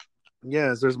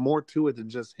 Yes, there's more to it than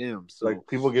just him. So, like,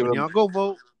 people give when y'all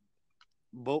go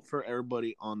vote for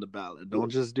everybody on the ballot. Don't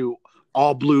just do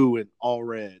all blue and all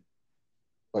red.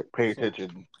 Like, pay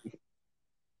attention.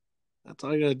 That's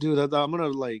all you gotta do. I'm gonna,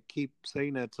 like, keep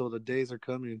saying that till the days are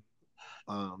coming.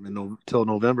 Till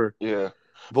November. Yeah.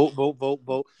 Vote.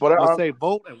 But I'll say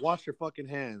vote and wash your fucking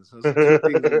hands. Those are 2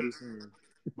 things I'll be saying.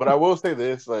 But I will say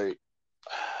this, like,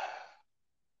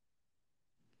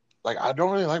 I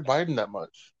don't really like Biden that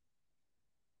much.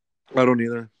 I don't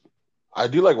either. I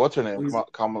do like what's her name,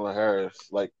 Kamala Harris.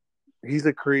 Like, he's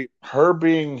a creep. Her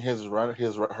being his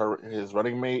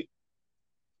running mate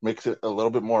makes it a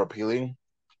little bit more appealing.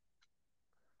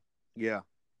 Yeah,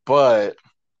 but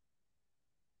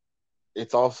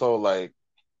it's also like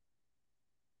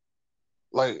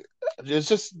it's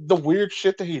just the weird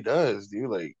shit that he does, dude.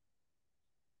 Like,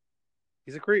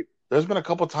 he's a creep. There's been a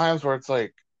couple times where it's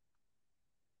like,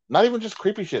 not even just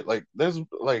creepy shit. Like, there's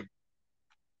like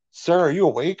 "Sir, are you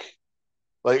awake?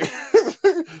 Like,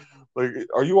 like,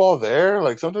 are you all there?"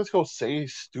 Like sometimes he'll say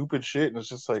stupid shit, and it's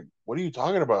just like, "What are you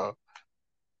talking about?"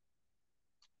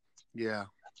 Yeah.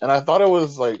 And I thought it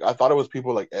was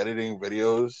people like editing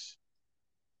videos.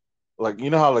 Like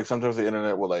you know how like sometimes the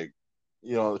internet will like,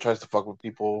 it tries to fuck with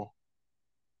people.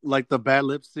 Like the bad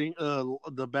lip sync,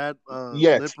 the bad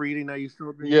Yes, lip reading that you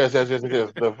showed me. yes, yes, yes,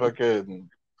 yes. The fucking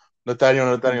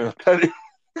Nathaniel.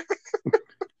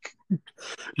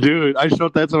 Dude, I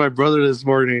showed that to my brother this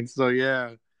morning. So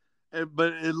yeah,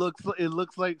 but it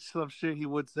looks like some shit he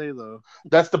would say though.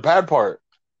 That's the bad part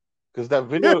because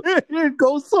It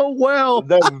goes so well.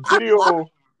 that video.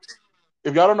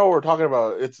 If y'all don't know what we're talking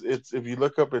about, it's if you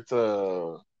look up, it's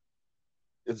Joe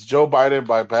Biden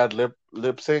by Bad Lip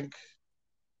Sync,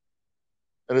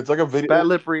 and it's like a video. Bad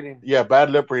lip reading. Yeah, bad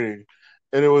lip reading,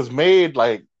 and it was made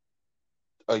like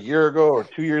a year ago or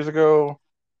 2 years ago,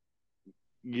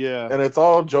 Yeah. and it's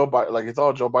all Joe Biden. Like it's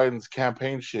all Joe Biden's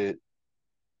campaign shit.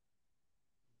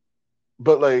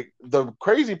 But like the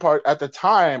crazy part at the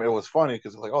time, it was funny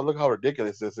because like, oh look how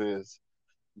ridiculous this is.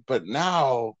 But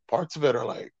now parts of it are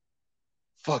like,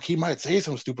 fuck, he might say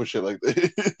some stupid shit like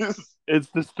this. It's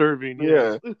disturbing.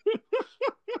 Yeah. Yeah.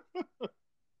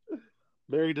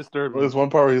 Very disturbing. There's one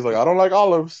part where he's like, I don't like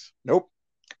olives. Nope.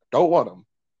 Don't want them.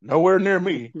 Nowhere near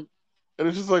me. And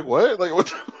it's just like, what? Like,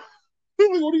 what?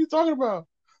 Like, what are you talking about?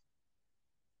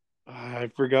 I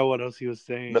forgot what else he was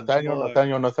saying. Nathaniel.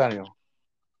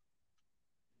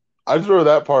 I just remember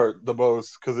that part the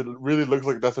most because it really looks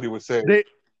like that's what he was saying.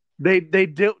 They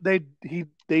do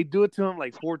it to him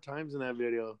like 4 times in that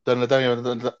video. Nathaniel.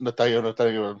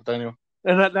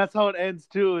 And that's how it ends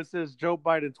too. It says Joe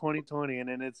Biden 2020, and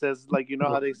then it says like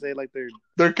how they say like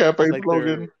Their campaign like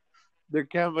slogan. their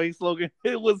campaign slogan.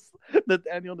 It was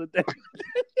Nathaniel.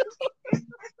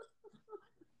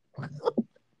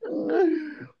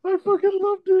 I fucking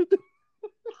loved it.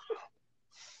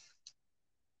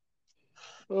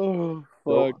 Oh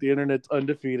fuck! The internet's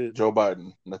undefeated. Joe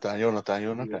Biden, Nathaniel.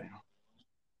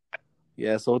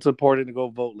 Yeah, so it's important to go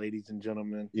vote, ladies and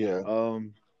gentlemen. Yeah.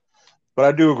 But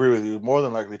I do agree with you. More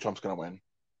than likely, Trump's gonna win.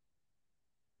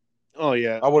 Oh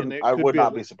yeah, I would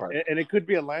not be surprised, and it could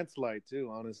be a landslide too.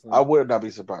 Honestly, I would not be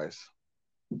surprised.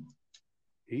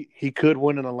 He could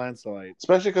win in a landslide,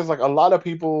 especially because like a lot of the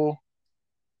people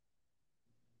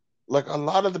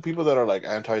that are like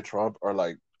anti-Trump are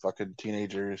like fucking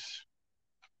teenagers,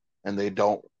 and they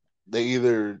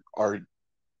either are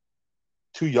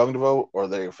too young to vote or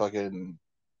they're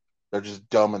just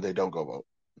dumb and they don't go vote.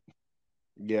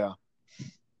 Yeah.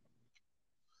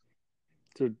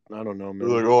 Dude, I don't know, man.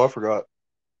 They're like, oh, I forgot.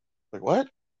 Like, what?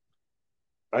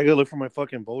 I gotta look for my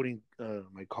fucking voting,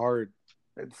 my card.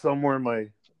 It's somewhere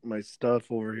in my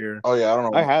stuff over here. Oh yeah, I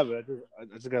don't know. I have it. I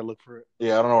just gotta look for it.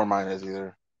 Yeah, I don't know where mine is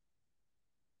either.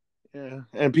 Yeah,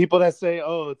 and people that say,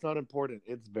 "Oh, it's not important,"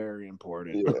 it's very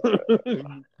important. Yeah.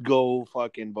 Go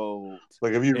fucking vote.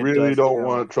 Like, if you really don't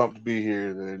want Trump to be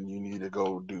here, then you need to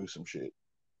go do some shit.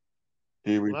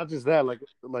 Not just that, like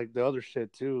the other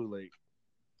shit too. Like,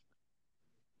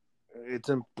 it's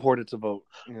important to vote.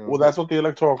 You know? Well, that's what the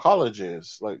Electoral College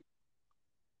is. Like,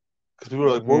 because people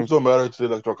are like, votes don't matter to the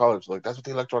Electoral College. Like, that's what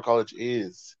the Electoral College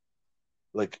is.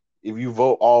 Like, if you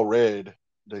vote all red,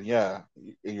 then yeah,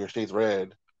 in your state's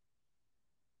red,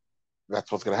 that's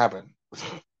what's going to happen.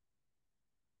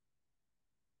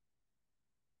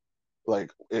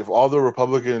 Like, if all the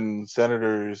Republican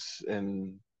senators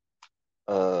and,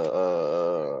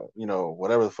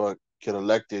 whatever the fuck get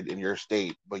elected in your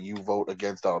state, but you vote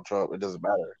against Donald Trump, it doesn't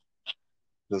matter.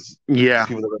 Because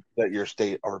people that represent your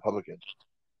state are Republican.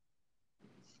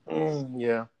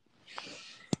 Yeah.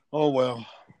 Oh, well.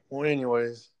 Well,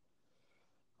 anyways,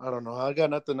 I don't know. I got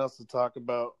nothing else to talk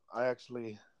about. I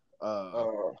actually,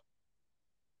 what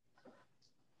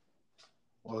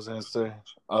was I going to say?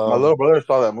 My little brother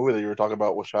saw that movie that you were talking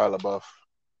about with Shia LaBeouf.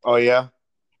 Oh, yeah?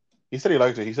 He said he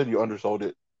liked it. He said you undersold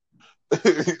it.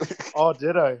 Oh,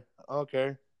 did I?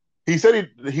 Okay. He said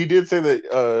he did say that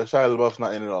Shia LaBeouf's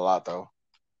not in it a lot, though.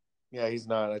 Yeah, he's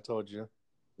not. I told you.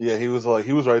 Yeah, he was right,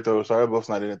 though. Shia LaBeouf's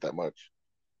not in it that much.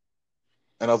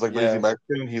 And I was like, but is he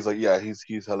Mexican? He's like, yeah, he's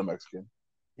hella Mexican.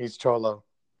 He's Cholo.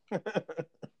 And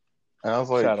I was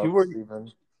like, yeah,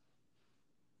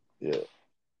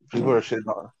 people are shitting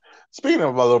on. Speaking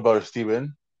of my little brother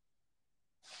Steven,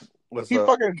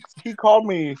 he called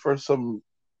me for some.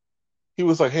 He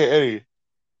was like, hey Eddie,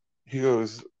 he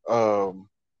goes, do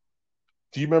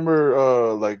you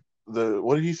remember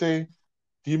what did he say?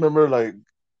 Do you remember like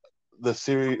the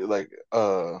series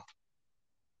I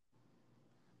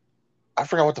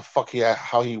forgot what the fuck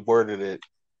how he worded it.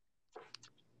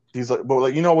 He's like, but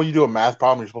like, you know, when you do a math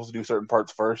problem, you're supposed to do certain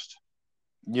parts first.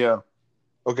 Yeah.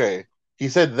 Okay, he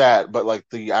said that, but like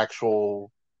the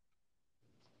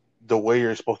way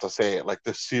you're supposed to say it, like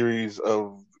the series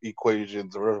of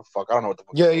equations or whatever the fuck. I don't know what the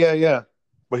fuck he Yeah, said. yeah, yeah.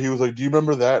 But he was like, "Do you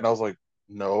remember that?" And I was like,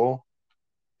 "No."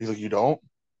 He's like, "You don't?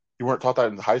 You weren't taught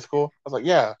that in high school?" I was like,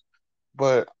 "Yeah,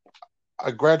 but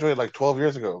I graduated like 12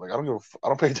 years ago. Like, I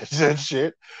don't pay attention to that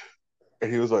shit."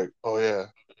 And he was like, "Oh yeah."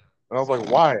 And I was like,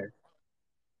 "Why?"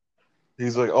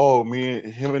 He's like, "Oh,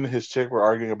 him and his chick were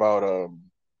arguing about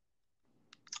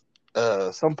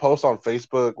some post on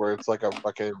Facebook where it's like a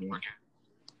fucking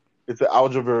it's an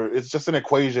algebra. It's just an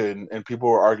equation, and people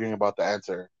were arguing about the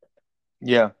answer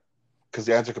Yeah. because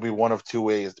the answer could be one of two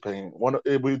ways,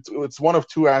 it's one of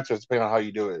two answers depending on how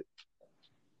you do it.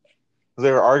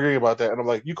 They were arguing about that, and I'm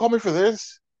like, "You call me for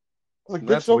this?" I was like, "Bitch,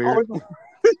 That's don't call weird.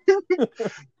 me."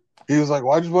 He was like,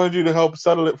 "Well, I just wanted you to help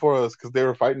settle it for us," because they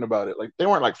were fighting about it. Like they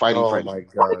weren't like fighting, Oh fighting. my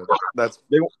god. That's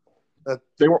They that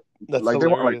they weren't that's like they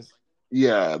weren't like hilarious.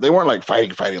 yeah, they weren't like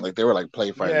fighting, fighting. Like they were like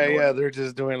play fighting Yeah, or yeah, whatever. they're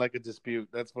just doing like a dispute.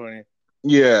 That's funny.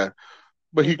 Yeah,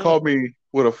 but he called me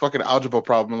with a fucking algebra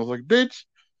problem. I was like, "Bitch,"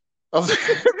 I was like,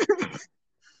 I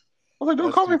was like, "Don't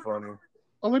That's call me." too funny.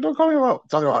 I was like, "Don't call me about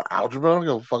talking about algebra. I don't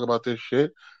give a fuck about this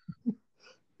shit."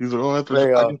 He's like, "Oh, that's what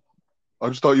Hey, I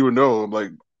just thought you would know." I'm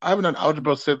like, I haven't done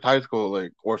algebra since high school,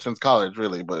 like, or since college,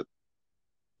 really. But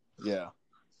yeah.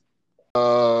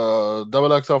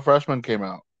 Double XL Freshman came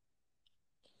out.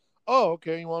 Oh,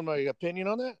 okay. You want my opinion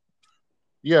on that?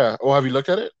 Yeah. Oh, have you looked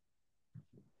at it?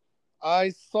 I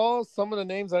saw some of the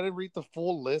names. I didn't read the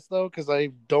full list though, because I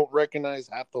don't recognize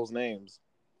half those names.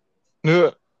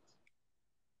 Yeah.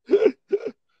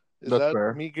 Is That's that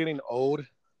fair. me getting old?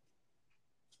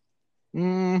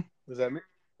 Mm, Is that me?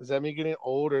 Is that me getting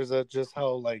old, or is that just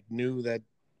how like new that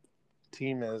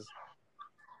team is?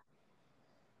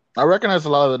 I recognize a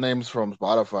lot of the names from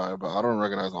Spotify, but I don't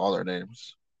recognize all their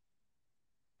names.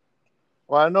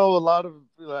 Well, I know a lot of.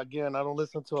 Again, I don't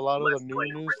listen to a lot of the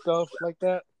new stuff like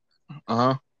that, Uh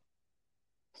huh.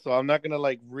 so I'm not gonna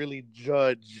like really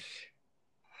judge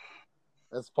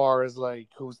as far as like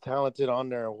who's talented on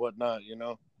there and whatnot. You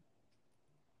know?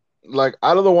 Like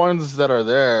out of the ones that are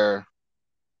there,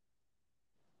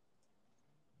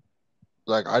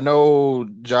 like I know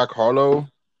Jack Harlow.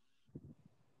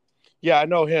 Yeah, I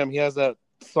know him. He has that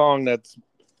song that's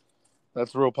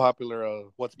real popular.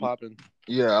 What's poppin'?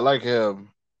 Yeah, I like him.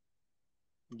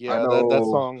 I Yeah, that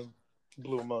know. song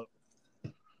blew him up.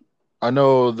 I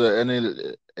know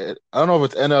the I don't know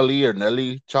if it's NLE or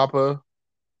Nelly Choppa.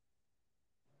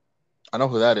 I know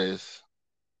who that is.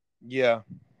 Yeah,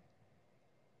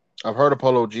 I've heard of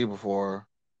Polo G before.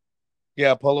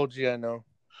 yeah, Polo G. I know.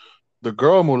 The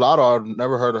girl Mulatto, I've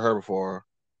never heard of her before.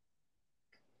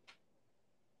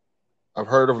 I've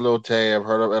heard of Lil Tay. I've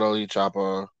heard of NLE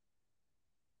Choppa.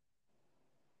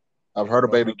 I've heard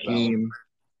of Never Baby heard that one. Keem.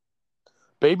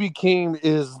 Baby Keem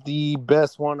is the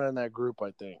best one in that group,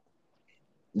 I think.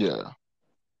 Yeah,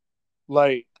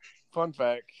 Like, fun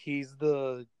fact, he's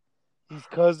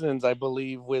cousins, I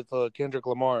believe, with Kendrick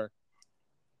Lamar.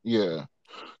 yeah.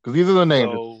 Because these are the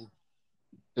names. So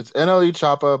It's NLE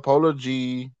Choppa, Polo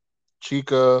G,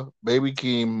 Chica, Baby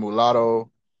Keem,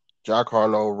 Mulatto, Jack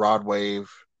Harlow, Rod Wave,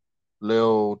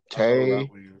 Lil Tay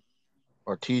Rotweiler.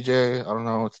 or TJ. I don't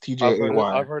know. It's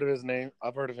TJAY. I've heard of his name.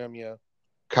 I've heard of him. Yeah,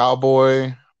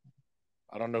 Cowboy,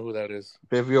 I don't know who that is.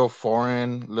 Vivio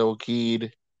Foreign, Lil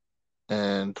Keed,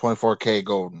 and 24K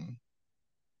Golden.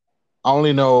 I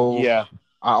only know Yeah,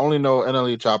 I only know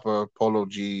NLE Choppa, Polo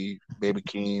G, Baby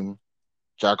Keem,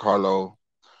 Jack Harlow.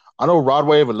 I know Rod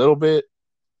Wave a little bit.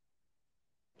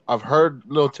 I've heard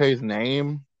Lil Tay's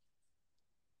name,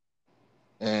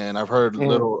 and I've heard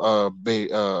Mhm. Baby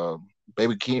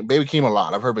Keem a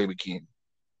lot. I've heard Baby Keem.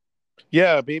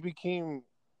 Yeah. Baby Keem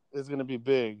is gonna be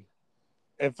big.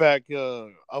 In fact,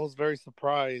 I was very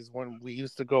surprised when we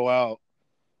used to go out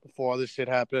before all this shit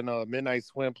happened. Midnight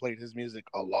Swim played his music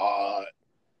a lot.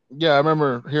 Yeah, I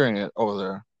remember hearing it over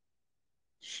there.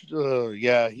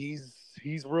 Yeah, he's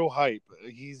real hype.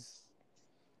 He's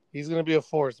gonna be a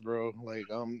force, bro.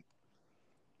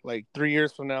 Like 3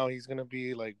 years from now, he's gonna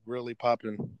be like really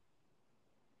popping.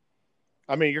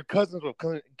 I mean, you're cousins with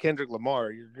Kendrick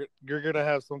Lamar. You're gonna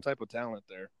have some type of talent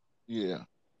there. Yeah,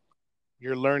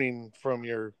 You're learning from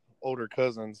your older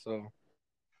cousins, so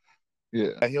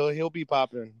yeah, yeah, he'll be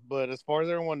popping. But as far as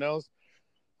everyone else,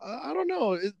 I don't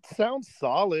know. It sounds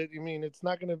solid. I mean, it's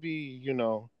not gonna be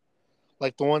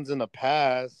like the ones in the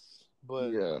past,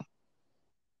 but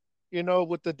yeah,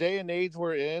 with the day and age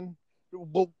we're in,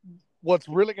 well, what's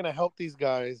really gonna help these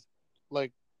guys,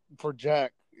 like for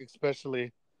Jack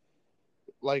especially,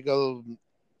 like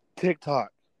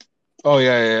TikTok. Oh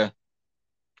yeah.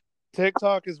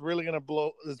 TikTok is really gonna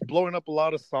is blowing up a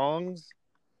lot of songs.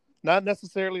 Not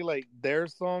necessarily like their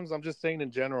songs. I'm just saying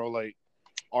in general, like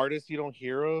artists you don't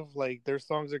hear of, like their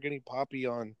songs are getting poppy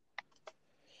on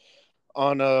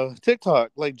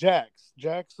TikTok. Like Jack's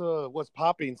What's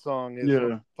Popping song is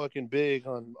Yeah. fucking big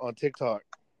on TikTok.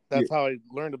 Yeah. That's how I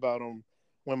learned about him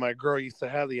when my girl used to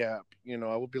have the app. You know,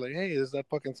 I would be like, hey, is that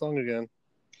fucking song again?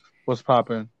 What's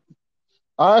popping?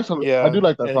 I Yeah, do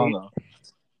like that and song though.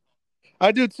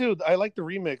 I do too. I like the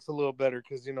remix a little better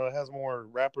because you know it has more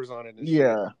rappers on it and shit.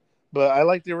 Yeah. But I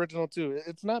like the original too.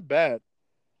 It's not bad.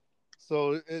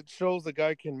 So it shows the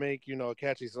guy can make, you know, a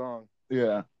catchy song.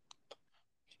 Yeah.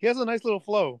 He has a nice little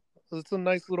flow. It's a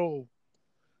nice little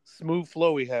smooth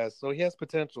flow he has. So he has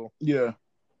potential. Yeah.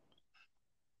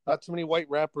 Not too many white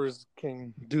rappers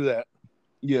can do that.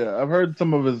 Yeah. I've heard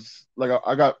some of his. Like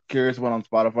I got curious one on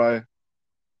Spotify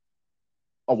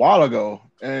a while ago,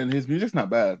 and his music's not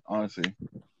bad, honestly.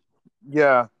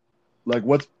 Yeah. Like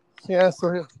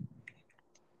So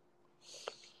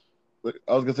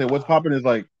I was gonna say what's popping is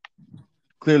like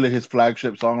clearly his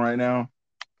flagship song right now.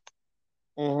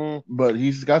 But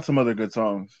he's got some other good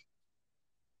songs.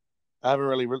 I haven't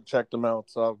really checked him out,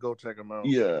 so I'll go check him out.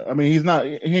 Yeah, I mean he ain't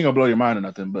gonna blow your mind or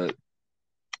nothing, but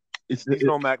he's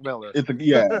no Mac Miller.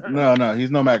 No,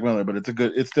 he's no Mac Miller, but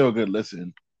it's still a good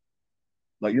listen.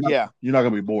 Like you're not gonna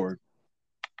be bored.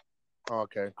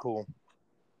 Okay, cool.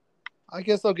 I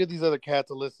guess I'll get these other cats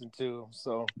to listen to.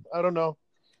 So I don't know.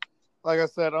 Like I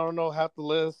said, I don't know half the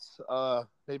list.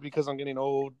 Maybe because I'm getting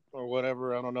old or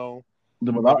whatever. I don't know.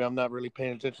 Maybe I'm not really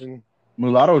paying attention.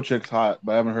 Mulatto chick's hot,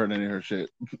 but I haven't heard any of her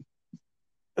shit.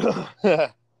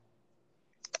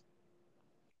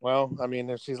 Well, I mean,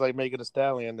 if she's like Megan Thee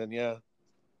Stallion, then yeah.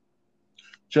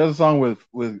 She has a song with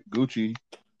Gucci.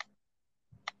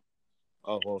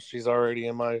 Oh well, she's already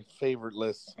in my favorite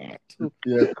list. Yeah,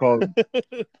 it's called.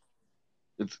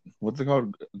 What's it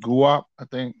called? Guwap, I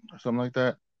think, or something like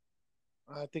that.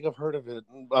 I think I've heard of it.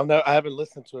 I haven't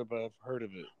listened to it, but I've heard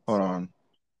of it. Hold on.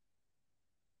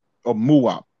 Oh,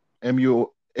 Muwap.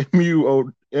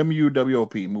 MUWOP.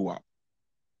 Muwap.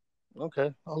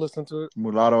 Okay, I'll listen to it.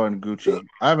 Mulatto and Gucci.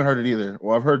 I haven't heard it either.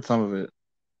 Well, I've heard some of it.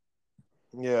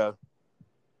 Yeah.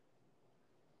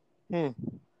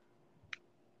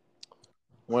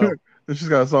 Well, she's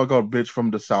got a song called "Bitch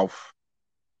from the South."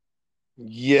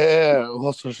 Yeah.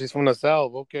 Well, so she's from the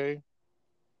South. Okay.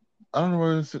 I don't know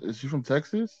where is she from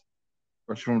Texas?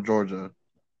 Or is she from Georgia?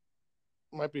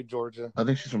 Might be Georgia. I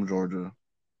think she's from Georgia.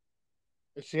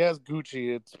 If she has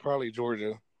Gucci, it's probably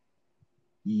Georgia.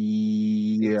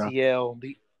 Yeah. ATL,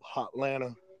 the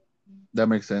Hotlanta. That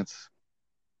makes sense.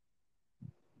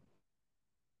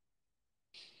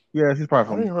 Yeah, she's probably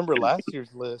from. I don't even remember last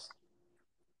year's list.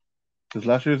 Because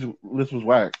last year's list was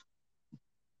whack.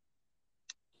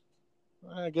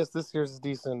 I guess this year's is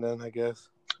decent then, I guess.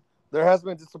 There has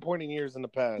been disappointing years in the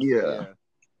past. Yeah.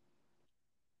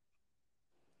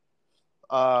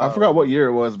 I forgot what year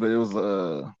it was, but it was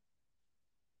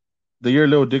the year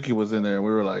Lil Dicky was in there, and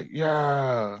we were like,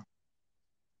 yeah.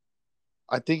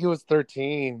 I think it was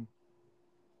 13.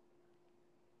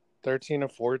 13 or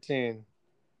 14.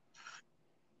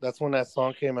 That's when that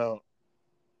song came out.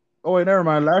 Oh, wait, never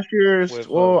mind. Last year's,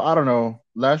 I don't know.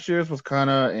 Last year's was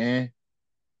kind of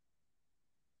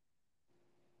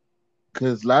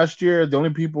Because last year, the only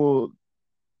people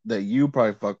that you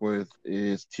probably fuck with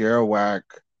is Tierra Whack,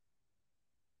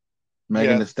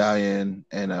 Megan Thee Stallion,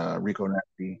 and Rico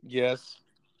Nasty. Yes.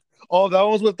 Oh, that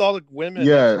was with all the women.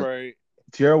 Yeah. That's right.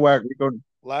 Tierra Whack, Rico.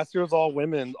 Last year was all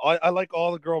women. I like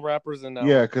all the girl rappers in that.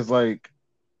 Yeah, because like,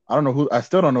 I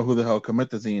still don't know who the hell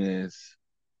Comethazine is.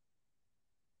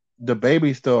 The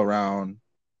Baby's still around.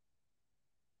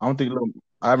 I don't think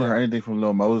I haven't heard anything from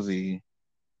Lil Mosey,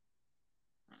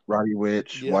 Roddy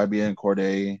Ricch, YBN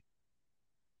Cordae.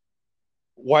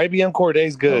 YBN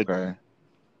Corday's good. Okay.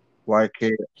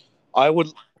 YK.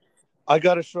 I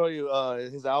gotta show you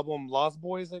his album Lost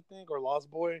Boys, I think, or Lost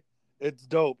Boy. It's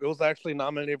dope. It was actually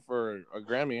nominated for a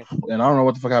Grammy. And I don't know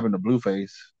what the fuck happened to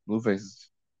Blueface. Blueface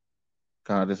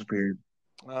kind of disappeared.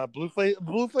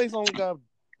 Blueface only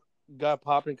got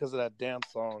popping because of that damn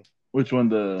song. Which one?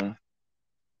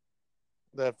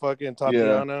 That fucking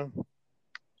Tatiana. Yeah.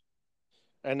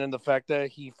 And then the fact that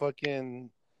he fucking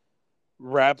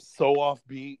raps so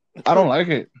offbeat. I don't like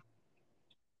it.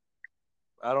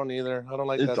 I don't either. I don't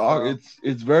like that song.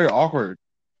 It's very awkward.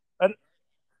 And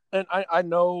I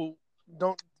know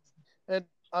and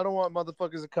I don't want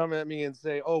motherfuckers to come at me and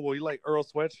say, "Oh, well, you like Earl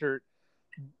Sweatshirt."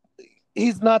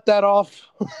 He's not that off.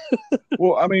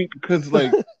 Well, I mean, because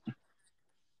like,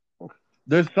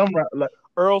 there's some like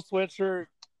Earl Sweatshirt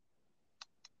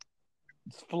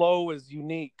flow is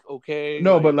unique. Okay,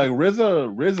 No, but like like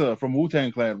RZA from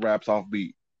Wu-Tang Clan raps off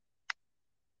beat.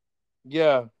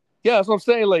 yeah, yeah. That's what I'm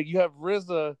saying. Like you have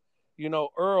RZA,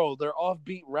 Earl. They're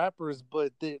offbeat rappers,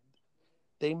 but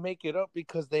they make it up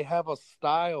because they have a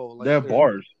style. They Like have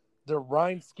bars. their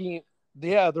rhyme scheme.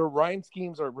 Yeah, their rhyme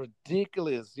schemes are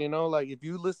ridiculous. Like if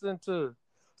you listen to,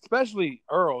 especially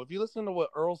Earl, if you listen to what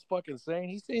Earl's fucking saying,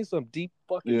 he's saying some deep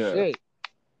fucking Yeah. shit.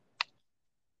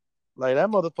 Like that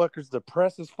motherfucker's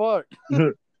depressed as fuck.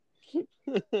 And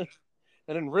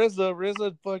then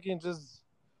RZA fucking just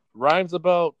rhymes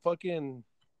about fucking.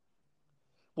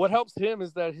 What helps him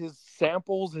is that his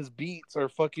samples, his beats are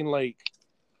fucking like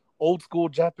old school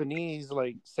Japanese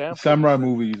like samples. Samurai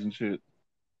movies and shit.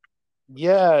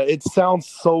 Yeah, it sounds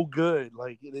so good.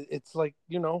 Like it's like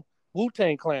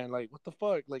Wu-Tang Clan. Like what the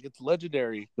fuck? Like it's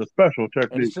legendary. The special And it's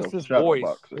technique just of his shadow voice.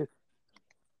 boxing.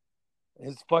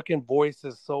 His fucking voice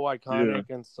is so iconic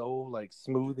and so like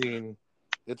smoothing.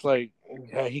 It's like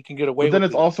he can get away But then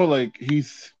with it's it. also like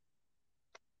he's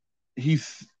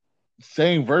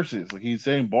saying verses, like he's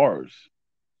saying bars.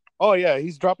 Oh yeah,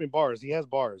 he's dropping bars. He has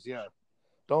bars. Yeah,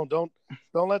 don't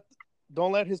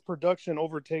let his production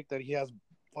overtake that he has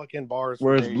fucking bars.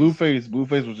 Whereas for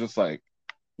Blueface was just like,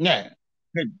 yeah.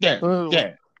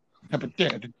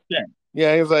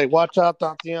 Yeah, he was like, "Watch out,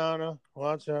 Tatiana.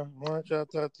 Watch out,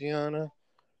 Tatiana.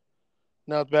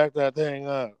 Now back that thing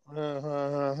up."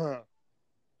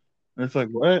 It's like,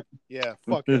 what? Yeah,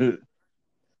 fuck him.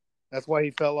 That's why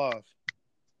he fell off.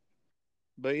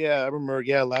 But yeah, I remember.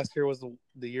 Yeah, last year was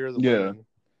the year of the women.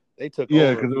 They took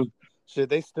over. Because it was shit.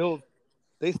 They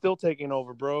still taking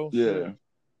over, bro. Yeah, shit.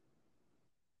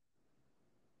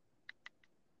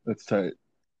 That's tight.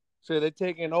 Shit, they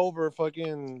taking over.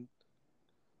 Fucking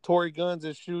Tory Guns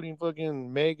is shooting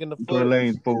fucking Meg in the foot. Tory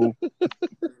Lanez, fool.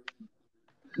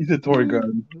 You said Tory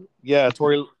Guns. Yeah,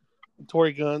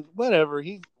 Tory Guns. Whatever.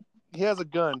 He has a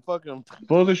gun. Fuck him.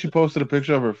 Supposedly she posted a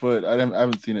picture of her foot. I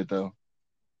haven't seen it though.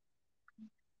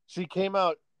 She came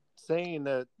out saying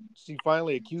that she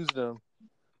finally accused him.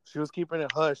 She was keeping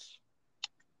it hush,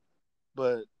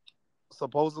 but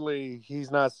supposedly he's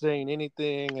not saying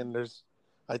anything, and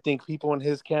I think people in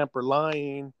his camp are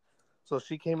lying. So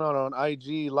she came out on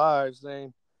IG Live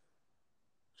saying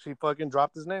she fucking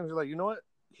dropped his name. She's like, you know what?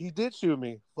 He did shoot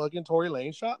me. Fucking Tory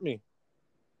Lanez shot me.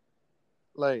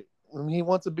 Like, when he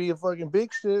wants to be a fucking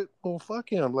big shit, well,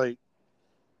 fuck him. Like,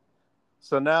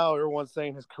 so now everyone's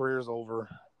saying his career's over,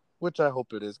 which I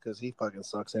hope it is because he fucking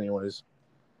sucks anyways.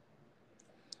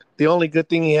 The only good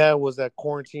thing he had was that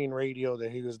quarantine radio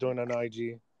that he was doing on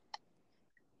IG.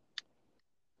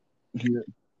 Yeah.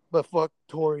 But fuck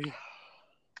Tory.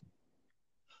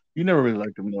 You never really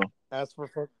liked him though.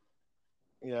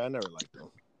 Yeah, I never liked him.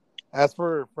 As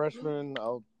for freshman,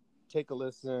 I'll take a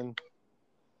listen.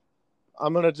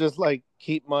 I'm gonna just like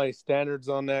keep my standards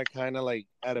on that kind of like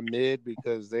at a mid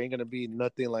because they ain't gonna be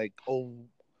nothing like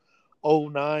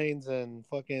 09s and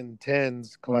fucking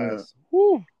 10s class. Yeah.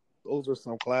 Woo, those are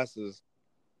some classes.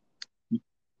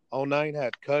 09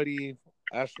 had Cuddy,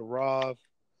 Asher Roth,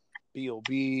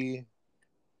 B.O.B.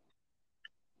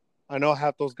 I know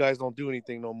half those guys don't do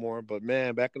anything no more, but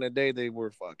man, back in the day they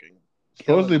were fucking.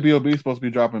 Supposedly B.O.B. is supposed to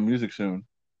be dropping music soon.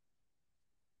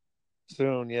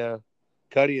 Soon, yeah.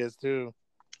 Cuddy is too.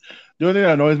 The only thing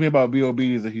that annoys me about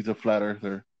B.O.B. is that he's a flat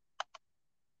earther.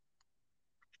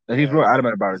 And he's real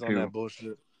adamant about it too. He's on that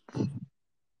bullshit.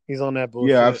 He's on that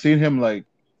bullshit. Yeah, I've seen him like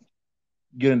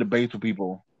get in debates with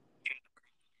people.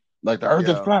 Like the earth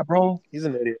is flat, bro. He's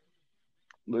an idiot.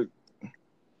 Like,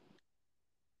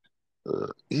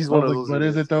 he's one of those. But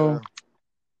idiots, is it though?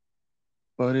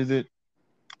 But is it?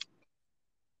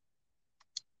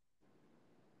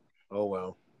 Oh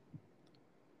well.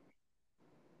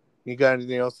 You got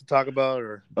anything else to talk about,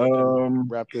 or we can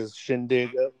wrap this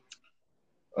shindig up?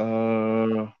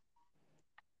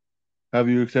 Have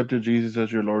you accepted Jesus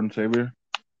as your Lord and Savior?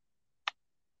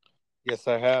 Yes,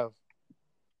 I have.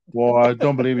 Well, I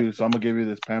don't believe you, so I'm gonna give you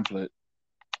this pamphlet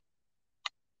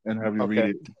and have you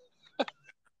read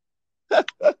it.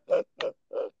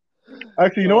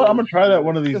 Actually, you know what? I'm gonna try that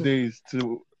one of these days.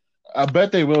 I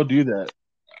bet they will do that.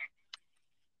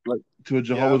 Like to a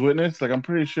Jehovah's Witness. Like I'm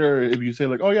pretty sure if you say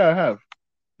like, "Oh yeah, I have,"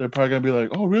 they're probably gonna be like,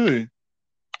 "Oh really?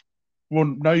 Well,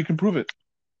 now you can prove it."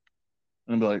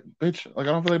 And be like, "Bitch, like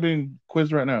I don't feel like being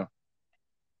quizzed right now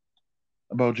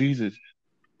about Jesus."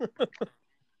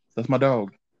 That's my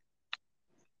dog.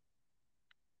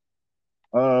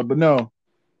 But no.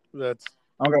 That's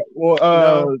okay. Well,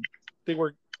 no, I think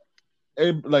we're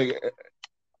like.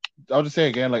 I'll just say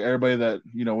again, like everybody that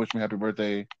wish me happy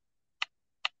birthday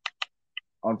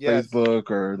on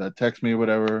Facebook or that text me or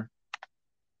whatever.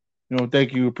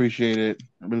 Thank you, appreciate it.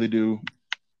 I really do.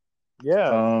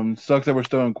 Yeah. Sucks that we're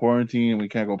still in quarantine and we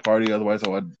can't go party. Otherwise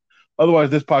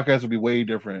this podcast would be way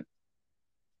different.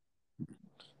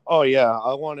 Oh yeah.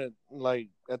 I wanted like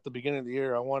at the beginning of the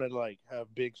year, I wanted to like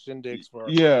have big shindigs for our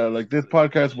Yeah, birthdays. like this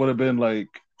podcast would have been like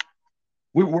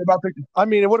we're about to. I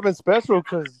mean, it would have been special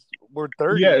because we're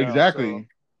 30 Yeah, now. So, exactly.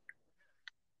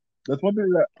 That's one thing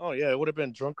that oh yeah, it would have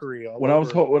been drunkery all when I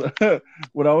was over.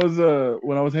 when I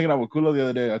was hanging out with Kula the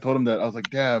other day, I told him that I was like,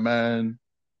 "Damn, man,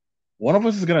 one of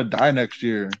us is gonna die next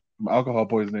year from alcohol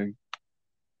poisoning."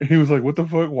 And he was like, "What the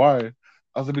fuck? Why?"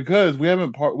 I was like, "Because we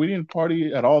didn't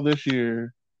party at all this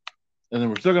year, and then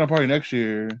we're still gonna party next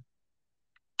year.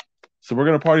 So we're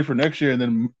gonna party for next year, and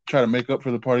then try to make up for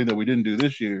the party that we didn't do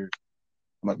this year."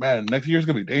 I'm like, "Man, next year's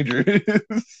gonna be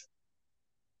dangerous."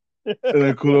 And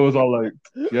then Kula was all like,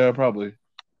 "Yeah, probably."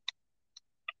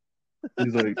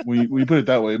 He's like, when you put it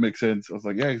that way, it makes sense. I was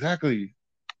like, "Yeah, exactly."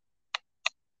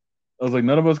 I was like,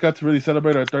 none of us got to really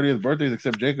celebrate our 30th birthdays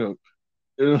except Jacob.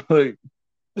 It was like,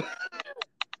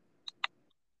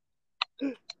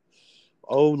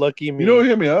 Oh, lucky you know me. who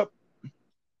hit me up?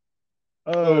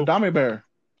 Oh, Dami Bear.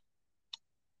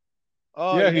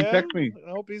 oh Yeah, he yeah. texted me. I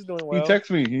hope he's doing He well.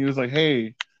 texted me. He was like,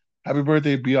 "Hey, happy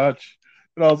birthday, Biatch."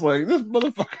 And I was like, "This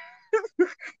motherfucker."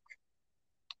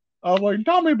 I was like,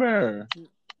 Dami Bear.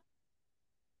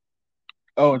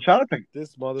 Oh, and This shout out to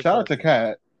motherfucker.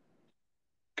 Kat,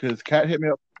 because Kat hit me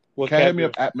up. What Kat hit cat me do?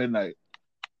 up at midnight.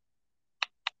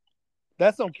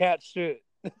 That's some cat shit.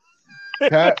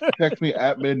 Kat texted me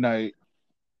at midnight,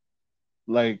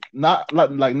 not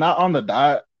on the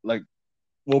dot, like,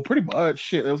 well, pretty much.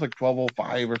 Shit, it was like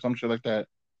 12:05 or some shit like that.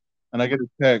 And I get a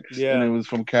text, and it Yeah. was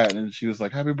from Kat, and she was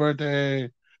like, "Happy birthday!"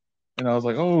 And I was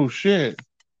like, "Oh shit!"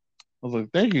 I was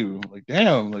like, "Thank you!" Like,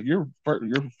 damn, like you're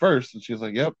first. And she was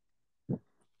like, "Yep."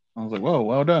 I was like, "Whoa,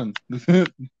 well done,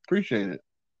 appreciate it."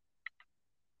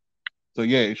 So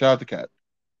yeah, shout out to Kat.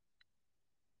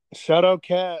 Shout out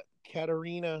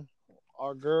Katarina,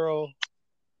 our girl.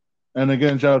 And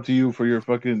again, shout out to you for your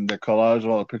fucking that collage of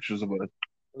all the pictures of us.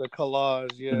 The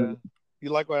collage, yeah. You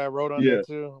like what I wrote on there Yeah,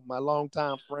 too? My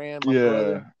longtime friend, my yeah.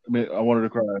 brother. I mean, I wanted to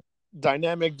cry.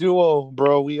 Dynamic duo,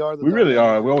 bro. We are the We really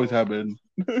dynamic are. We always duo. have been.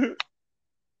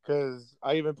 Cause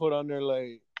I even put on there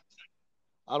like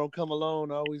I don't come alone.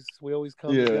 We always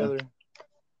come Yeah, together.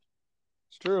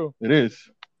 It's true. it is.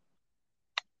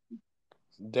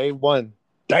 Day one.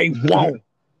 Day one.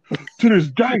 To this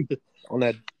day. On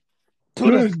that to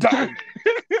To this this day.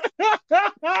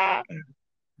 day.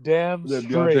 Damn That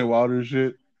Deontay straight. Wilder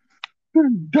shit. To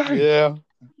this day. Yeah.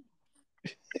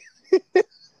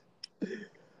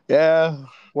 Yeah.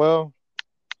 Well,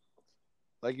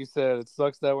 like you said, it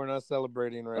sucks that we're not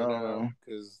celebrating right now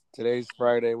because today's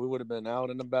Friday. We would have been out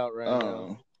and about right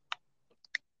now.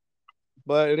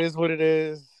 But it is what it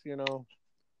is, you know.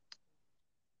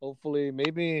 Hopefully,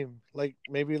 maybe like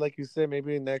you said,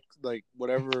 maybe next like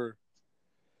whatever,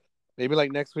 maybe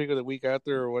like next week or the week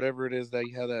after or whatever it is that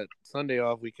you have that Sunday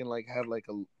off, we can like have like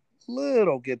a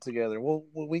little get together. Well,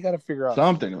 we got to figure out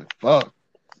something. Like fuck.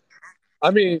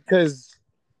 I mean, because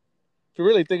if you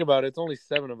really think about it, it's only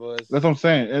 7 of us. That's what I'm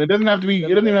saying. And it doesn't have to be. It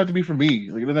doesn't even have to be for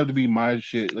me. Like it doesn't have to be my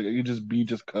shit. Like it could just be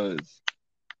just cause.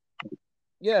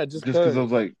 Yeah, just because I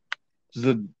was like,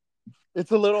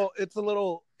 it's a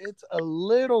little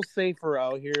safer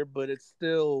out here, but it's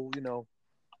still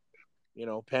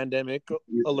pandemic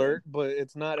alert, but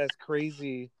it's not as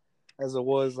crazy as it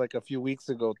was like a few weeks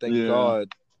ago. Thank God.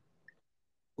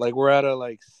 Like we're at a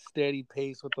like steady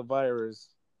pace with the virus,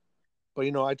 but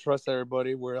I trust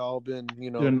everybody. We're all been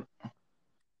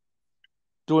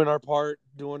doing our part,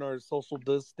 doing our social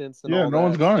distance and all that. No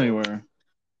one's gone anywhere, as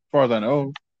far as I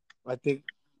know. I think,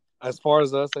 as far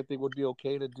as us, I think would be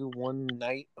okay to do one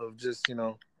night of just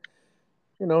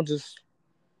just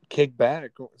kick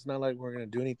back. It's not like we're gonna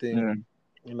do anything. Yeah.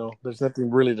 There's nothing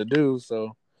really to do.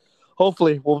 So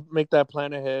hopefully we'll make that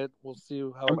plan ahead. We'll see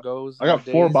how it goes. I got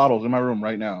 4 bottles in my room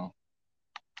right now.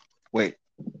 Wait.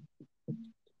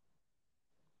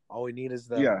 All we need is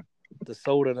the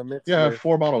soda to mix. Yeah, I have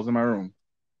 4 bottles in my room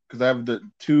because I have the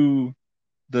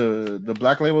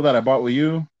Black Label that I bought with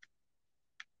you.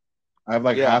 I have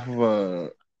like half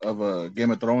of a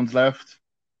Game of Thrones left.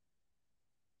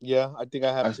 Yeah, I think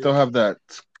I have. I still have that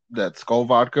Skull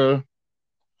vodka.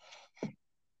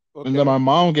 Okay. And then my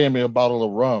mom gave me a bottle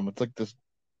of rum. It's like this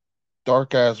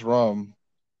dark ass rum.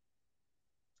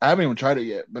 I haven't even tried it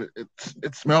yet, but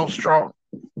it smells strong.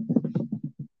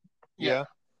 Yeah.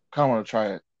 Kind of want to try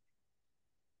it.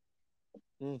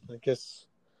 I guess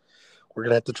we're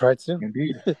gonna have to try it soon.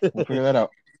 Indeed, we'll figure that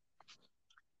out.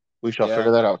 We shall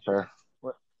figure that out, sir.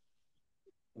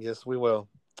 Yes, we will.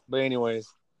 But anyways,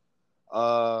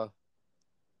 I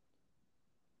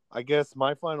guess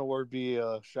my final word be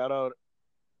shout out.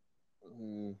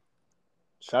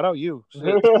 Shout out you.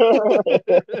 Shit.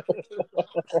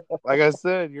 Like I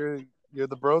said, you're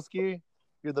the broski.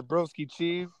 You're the broski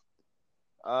chief.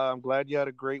 I'm glad you had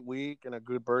a great week and a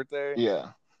good birthday. Yeah.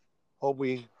 Hope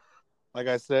we, like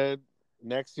I said,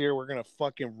 next year we're gonna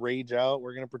fucking rage out.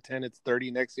 We're gonna pretend it's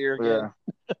 30 next year again.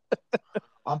 Yeah.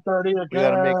 I'm 30 again. We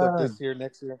gotta make up this year,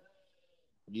 next year.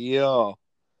 Yeah.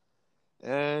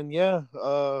 And yeah,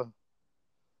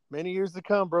 many years to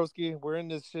come, broski. We're in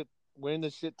this shit. We're in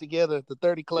this shit together. The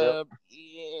 30 Club. Yep.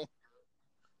 Yeah.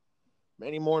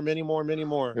 Many more.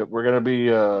 Yep, we're gonna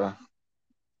be our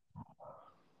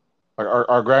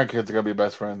grandkids are gonna be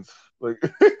best friends. Like,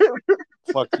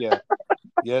 fuck yeah.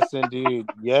 Yes, indeed.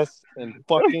 Yes, and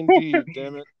fucking indeed.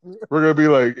 Damn it. We're gonna be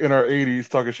like in our 80s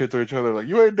talking shit to each other. Like,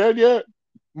 you ain't dead yet,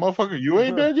 motherfucker. You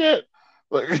ain't dead yet.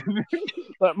 Like,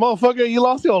 motherfucker, you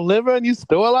lost your liver and you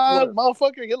still alive,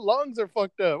 motherfucker. Your lungs are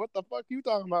fucked up. What the fuck you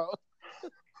talking about?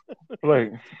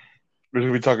 Like, we're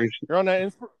gonna be talking shit. You're on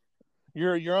that.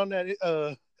 You're on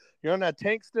that. You're on that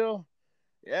tank still.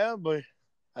 Yeah, but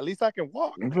at least I can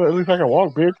walk. At least I can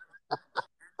walk, bitch.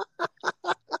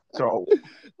 So,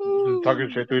 just talking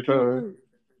shit to each other.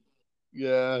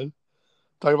 Yeah.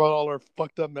 Talk about all our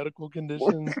fucked up medical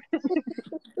conditions.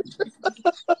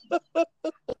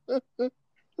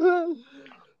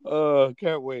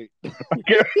 Can't wait.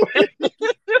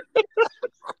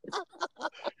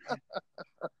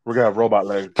 We got robot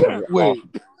legs. Wait.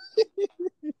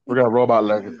 We got robot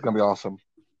legs. It's gonna be awesome.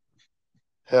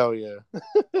 Hell yeah.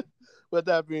 With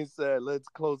that being said, let's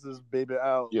close this baby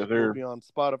out. Yes, sir. We'll be on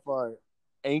Spotify,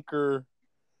 Anchor,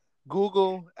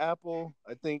 Google, Apple.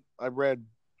 I think I read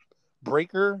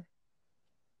Breaker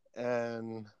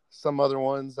and some other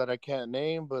ones that I can't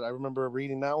name, but I remember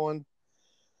reading that one.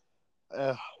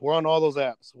 We're on all those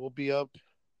apps. We'll be up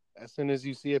as soon as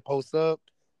you see it post up,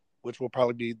 which will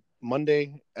probably be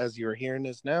Monday as you're hearing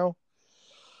this now.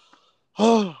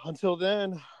 Until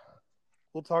then,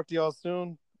 we'll talk to y'all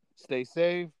soon. Stay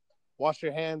safe, wash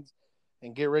your hands,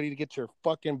 and get ready to get your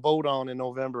fucking vote on in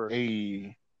November.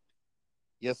 Hey.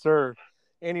 Yes, sir.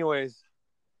 Anyways,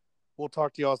 we'll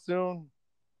talk to y'all soon.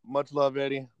 Much love,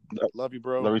 Eddie. Love you,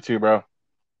 bro. Love you too, bro.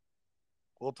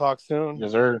 We'll talk soon.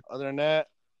 Yes, sir. Other than that,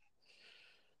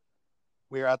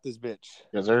 we're out this bitch.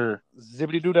 Yes, sir.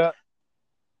 Zippity doo dah.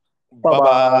 Bye-bye.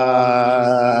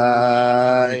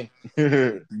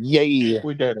 Yay.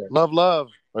 We did it. Love. Love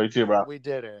you too, bro. We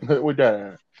did it. We did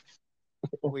it.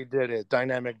 We did it.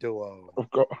 Dynamic duo.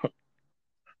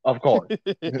 Of course.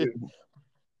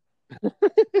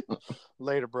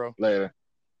 Later, bro. Later.